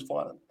God, it was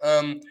violent.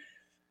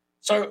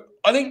 So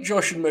I think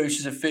Josh and Moose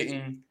is a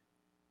fitting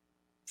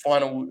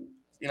final,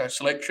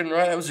 selection,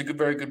 right? That was a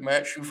very good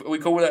match. Are we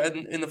call that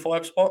in the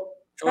 5 spot?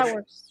 Josh?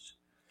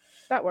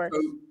 That works.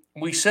 So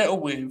we settle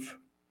with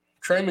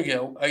Trey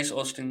Miguel, Ace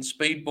Austin,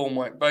 Speedball,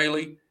 Mike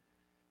Bailey.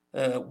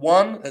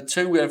 1 at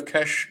 2, we have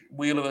Cash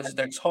Wheeler versus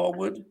Dax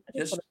Harwood.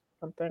 Yes.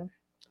 Something.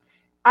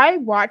 I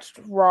watched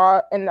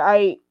Raw and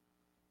I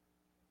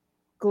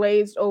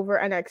glazed over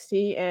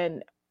NXT,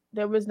 and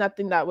there was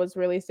nothing that was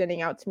really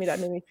standing out to me that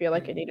made me feel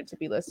like it needed to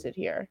be listed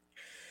here.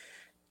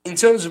 In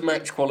terms of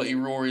match quality,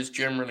 Raw is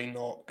generally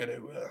not going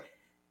to.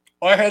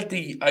 I had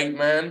the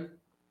 8-man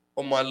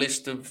on my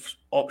list of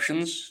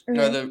options. You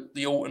know,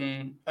 the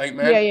Orton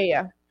 8-man.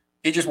 Yeah.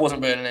 It just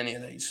wasn't better than any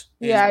of these.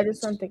 I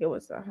just don't think it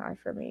was that high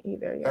for me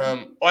either.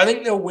 Yeah. I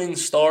think they'll win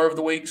Star of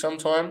the Week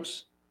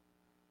sometimes.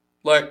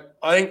 Like,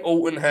 I think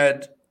Orton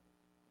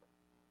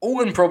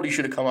probably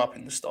should have come up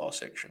in the Star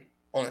section.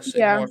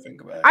 Honestly, the more I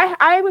think about it.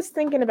 I was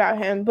thinking about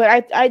him,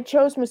 but I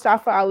chose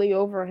Mustafa Ali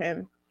over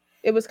him.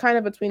 It was kind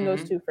of between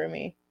those two for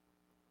me.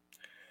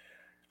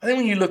 I think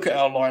when you look at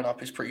our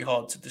lineup, it's pretty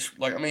hard to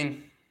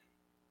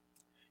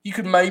you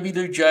could maybe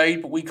do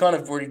Jade, but we kind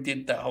of already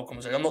did that whole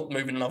conversation. I'm not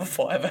moving another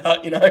 5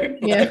 out,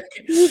 Yeah.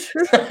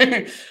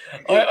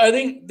 I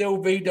think there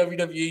will be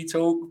WWE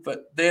talk,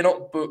 but they're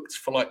not booked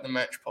for like the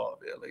match part of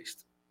it, at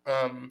least.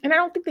 And I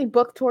don't think they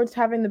booked towards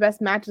having the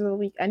best matches of the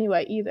week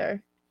anyway,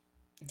 either.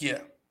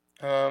 Yeah.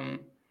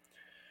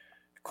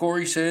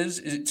 Corey says,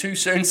 "Is it too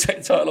soon to set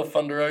the title off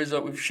Thunder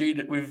Rosa with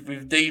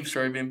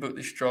Deeb being booked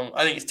this strong?"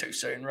 I think it's too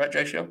soon, right,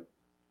 Jaychele?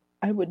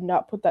 I would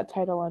not put that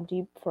title on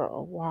Deeb for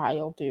a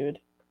while, dude.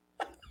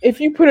 If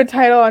you put a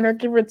title on her,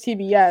 give her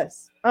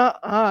TBS.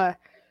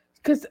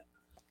 Because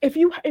if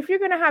you're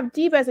gonna have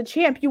Deeb as a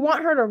champ, you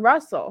want her to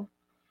wrestle.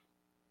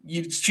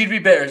 She'd be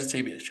better as a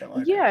TBS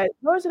champ. Yeah,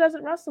 Rosa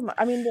doesn't wrestle much.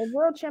 I mean, the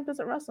world champ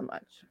doesn't wrestle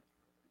much.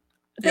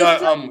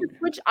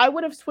 I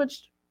would have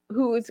switched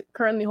who is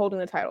currently holding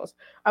the titles.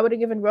 I would have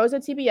given Rosa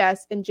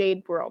TBS and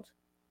Jade World.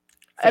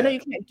 Fair. I know you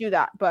can't do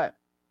that, but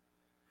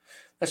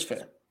that's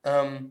fair.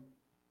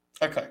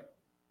 Okay.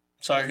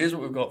 So here's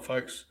what we've got,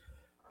 folks.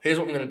 Here's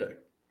what I'm going to do.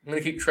 I'm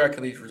going to keep track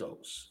of these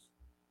results.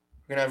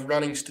 We're going to have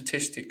running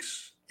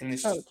statistics in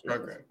this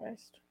program.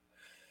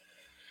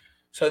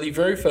 So the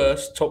very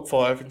first top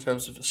 5 in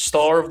terms of the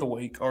Star of the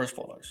Week are as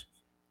follows.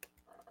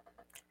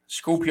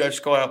 Scorpio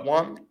Sky at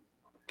 1.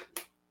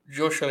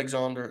 Josh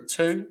Alexander at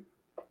 2.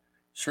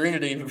 Serena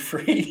Deeb at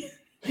 3.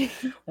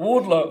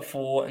 Wardlow at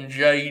 4. And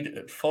Jade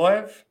at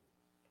 5.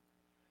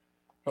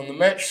 On the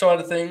match side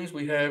of things,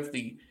 we have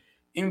the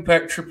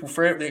Impact Triple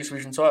Threat, the X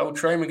Division title,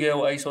 Trey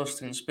Miguel, Ace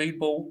Austin, and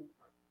Speedball.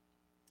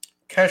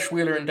 Cash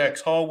Wheeler and Dax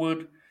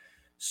Harwood,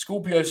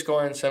 Scorpio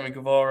Sky and Sammy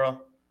Guevara,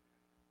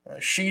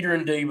 Sheeta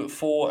and Deeb at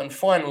 4, and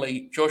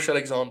finally Josh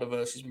Alexander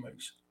versus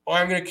Moose.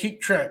 I'm going to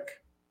keep track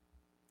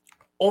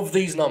of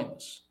these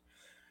numbers,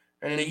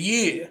 and in a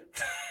year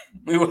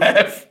we will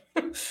have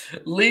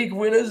league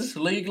winners,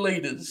 league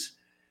leaders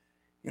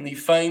in the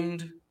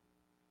famed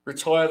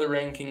Retire the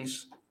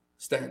Rankings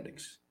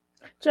standings.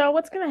 Joe,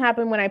 what's going to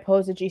happen when I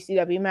pose a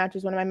GCW match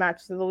as one of my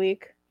matches of the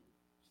week?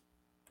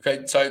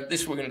 Okay, so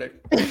this is what we're going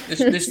to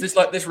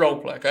do. This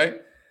role play, okay?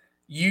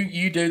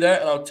 You do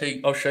that, and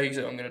I'll show you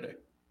what I'm going to do.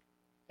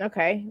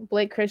 Okay,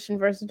 Blake Christian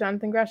versus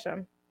Jonathan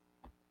Gresham.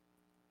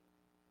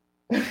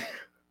 I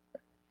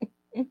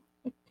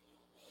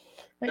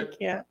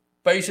can't.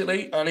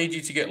 Basically, I need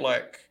you to get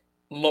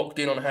locked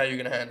in on how you're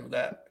going to handle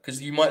that,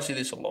 because you might see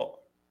this a lot,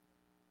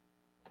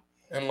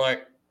 and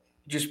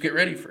just get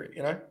ready for it.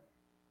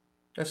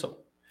 That's all.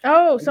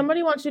 Oh,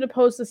 somebody wants you to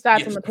post the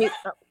stats on the paper.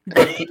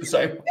 Don't put the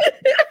same.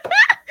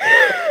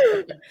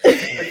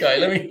 Okay,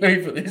 let me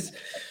put this.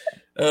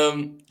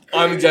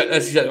 That's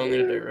exactly what I'm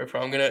going to do, Ripper.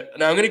 I'm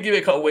going to give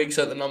it a couple of weeks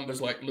so the numbers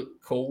look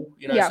cool,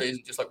 so it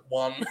isn't just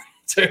 1,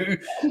 2.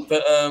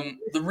 But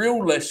the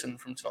real lesson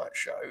from tonight's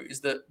show is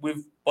that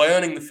by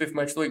earning the 5th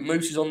match of the week,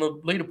 Moose is on the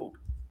leaderboard.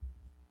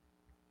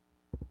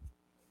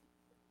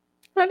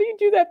 How do you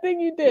do that thing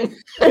you did?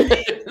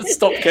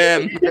 Stop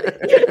cam.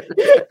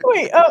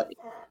 Wait,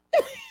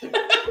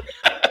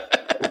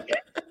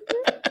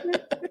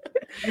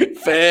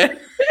 Fair.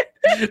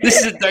 This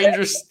is a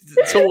dangerous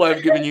tool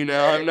I've given you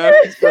now. I'm now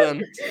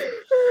concerned.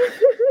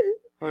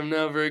 I'm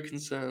now very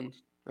concerned.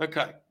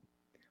 Okay.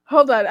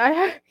 Hold on.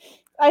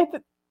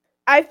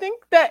 I think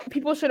that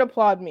people should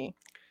applaud me.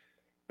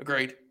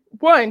 Agreed.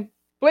 1,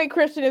 Blake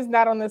Christian is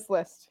not on this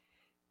list.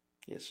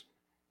 Yes.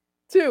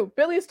 2,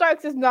 Billy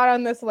Starks is not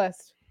on this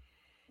list.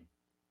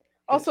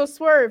 Also,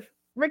 Swerve,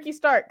 Ricky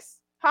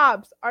Starks,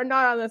 Hobbs are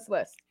not on this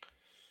list.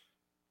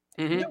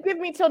 Mm-hmm. You give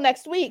me till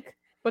next week,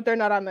 but they're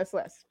not on this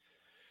list.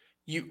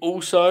 You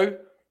also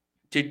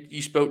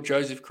you spelt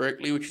Joseph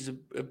correctly, which is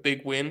a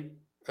big win.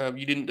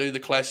 You didn't do the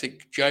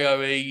classic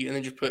J-O-E and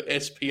then just put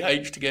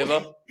S-P-H together,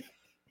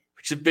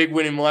 which is a big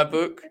win in my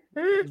book.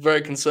 I'm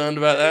very concerned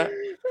about that.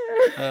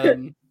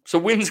 So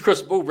wins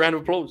across the board. Round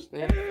of applause.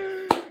 Yeah.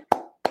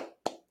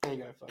 There you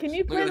go, folks. Can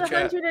you play the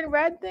 100 in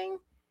red thing?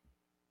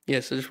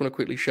 Yes, I just want to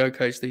quickly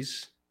showcase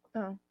these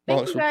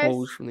marks of guys.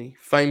 applause from the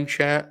famed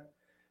chat.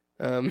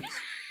 Was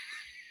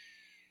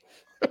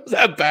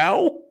that a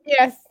bow?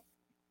 Yes.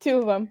 2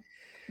 of them.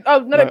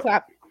 Oh, another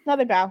clap.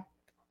 Another bow.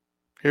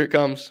 Here it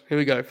comes. Here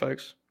we go,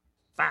 folks.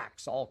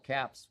 Facts, all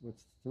caps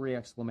with 3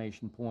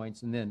 exclamation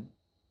points, and then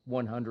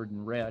 100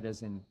 in red,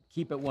 as in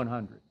keep it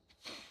 100.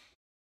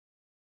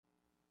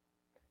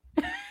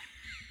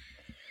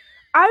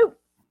 Why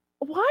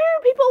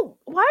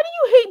do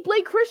you hate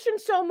Blake Christian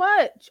so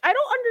much? I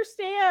don't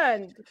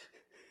understand.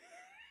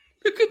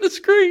 Look at the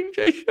screen,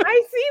 Jaychele.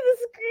 I see the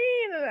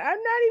screen.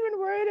 I'm not even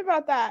worried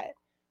about that.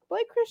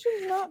 Blake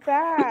Christian's not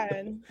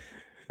bad.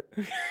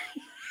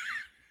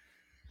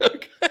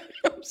 Okay,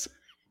 I'm sorry.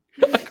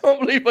 I can't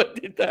believe I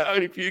did that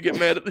only for you to get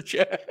mad at the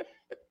chat.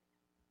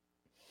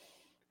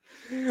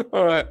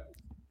 All right.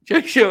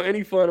 Jaychele,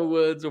 any final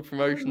words or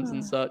promotions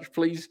and such?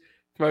 Please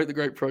promote the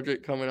great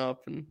project coming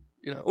up and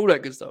all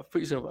that good stuff.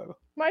 Put yourself over.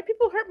 My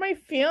people hurt my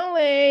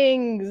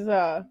feelings.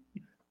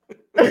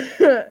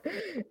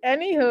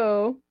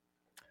 Anywho,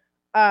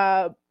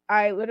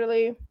 I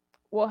literally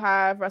will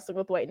have Wrestling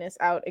with Whiteness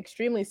out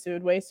extremely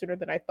soon, way sooner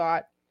than I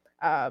thought.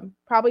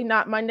 Probably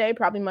not Monday.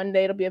 Probably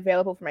Monday it'll be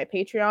available for my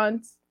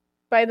Patreons.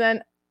 By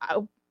then,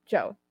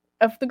 Joe,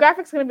 if the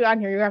graphics going to be on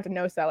here, you're going to have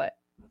to no-sell it.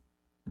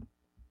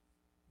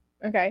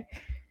 Okay.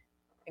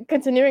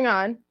 Continuing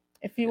on,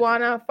 if you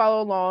want to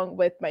follow along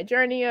with my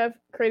journey of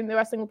creating the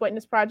Wrestling with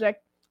Whiteness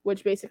project,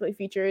 which basically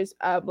features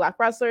Black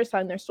wrestlers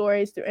telling their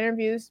stories through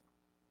interviews,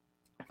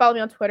 follow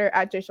me on Twitter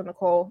at Jaychele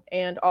Nicole,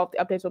 and all of the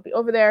updates will be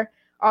over there.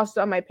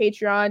 Also on my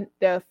Patreon,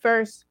 the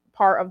first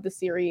part of the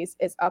series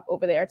is up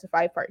over there. It's a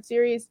 5-part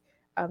series,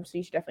 so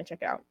you should definitely check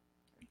it out.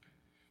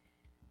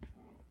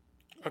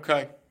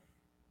 Okay.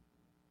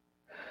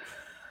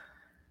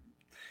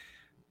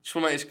 Just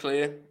want to make this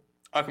clear.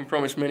 I can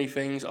promise many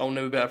things. I'll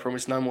never be able to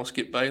promise no more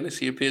Skip Bayless.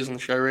 He appears on the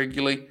show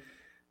regularly.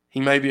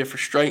 He may be a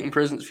frustrating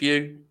presence for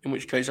you, in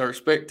which case I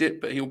respect it,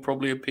 but he'll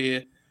probably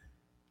appear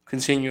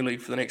continually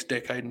for the next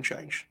decade and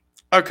change.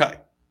 Okay.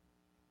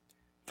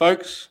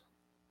 Folks,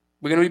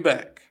 we're going to be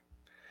back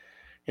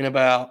in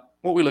about,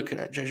 what are we looking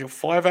at, Jaychele?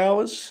 5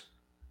 hours?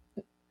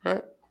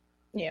 Right?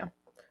 Yeah.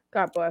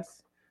 God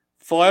bless.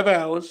 5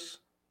 hours.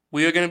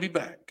 We are going to be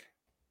back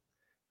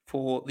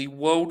for the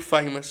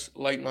world-famous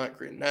Late Night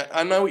Grin. Now,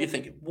 I know what you're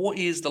thinking. What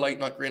is the Late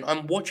Night Grin?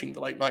 I'm watching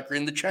the Late Night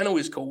Grin. The channel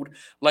is called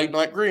Late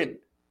Night Grin.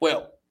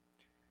 Well,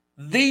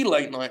 the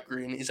Late Night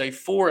Grin is a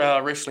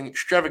 4-hour wrestling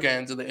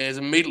extravaganza that airs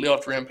immediately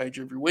after Rampage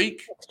every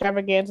week.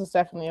 Extravaganza is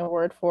definitely a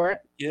word for it.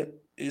 Yeah, it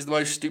is the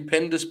most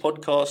stupendous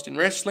podcast in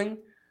wrestling.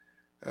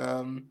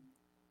 It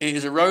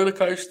is a roller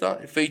coaster.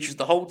 It features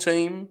the whole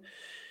team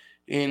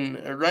in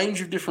a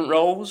range of different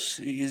roles.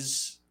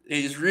 It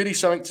It is really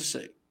something to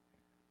see.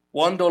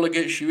 $1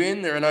 gets you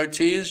in. There are no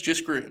tears,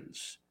 just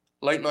grins.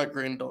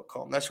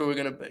 LateNightGrin.com. That's where we're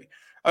going to be.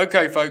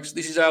 Okay, folks,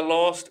 this is our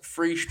last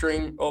free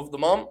stream of the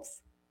month.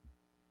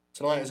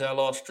 Tonight is our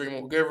last stream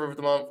altogether of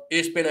the month.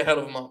 It's been a hell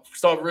of a month.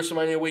 Start with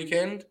WrestleMania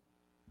weekend.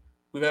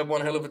 We've had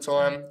one hell of a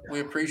time. We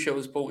appreciate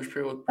the support. We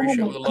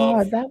appreciate all the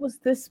love. That was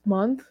this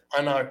month.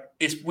 I know.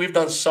 We've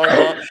done so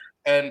much.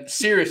 And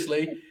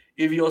seriously,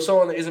 if you're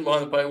someone that isn't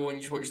behind the paywall and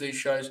you just watch these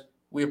shows,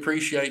 we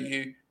appreciate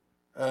you.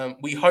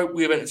 We hope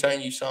we have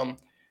entertained you some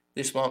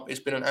this month. It's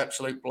been an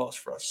absolute blast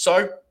for us.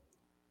 So,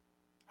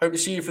 hope to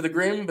see you for the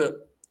Grim.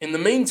 But in the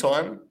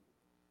meantime,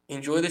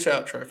 enjoy this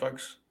outro,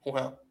 folks. All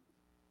out.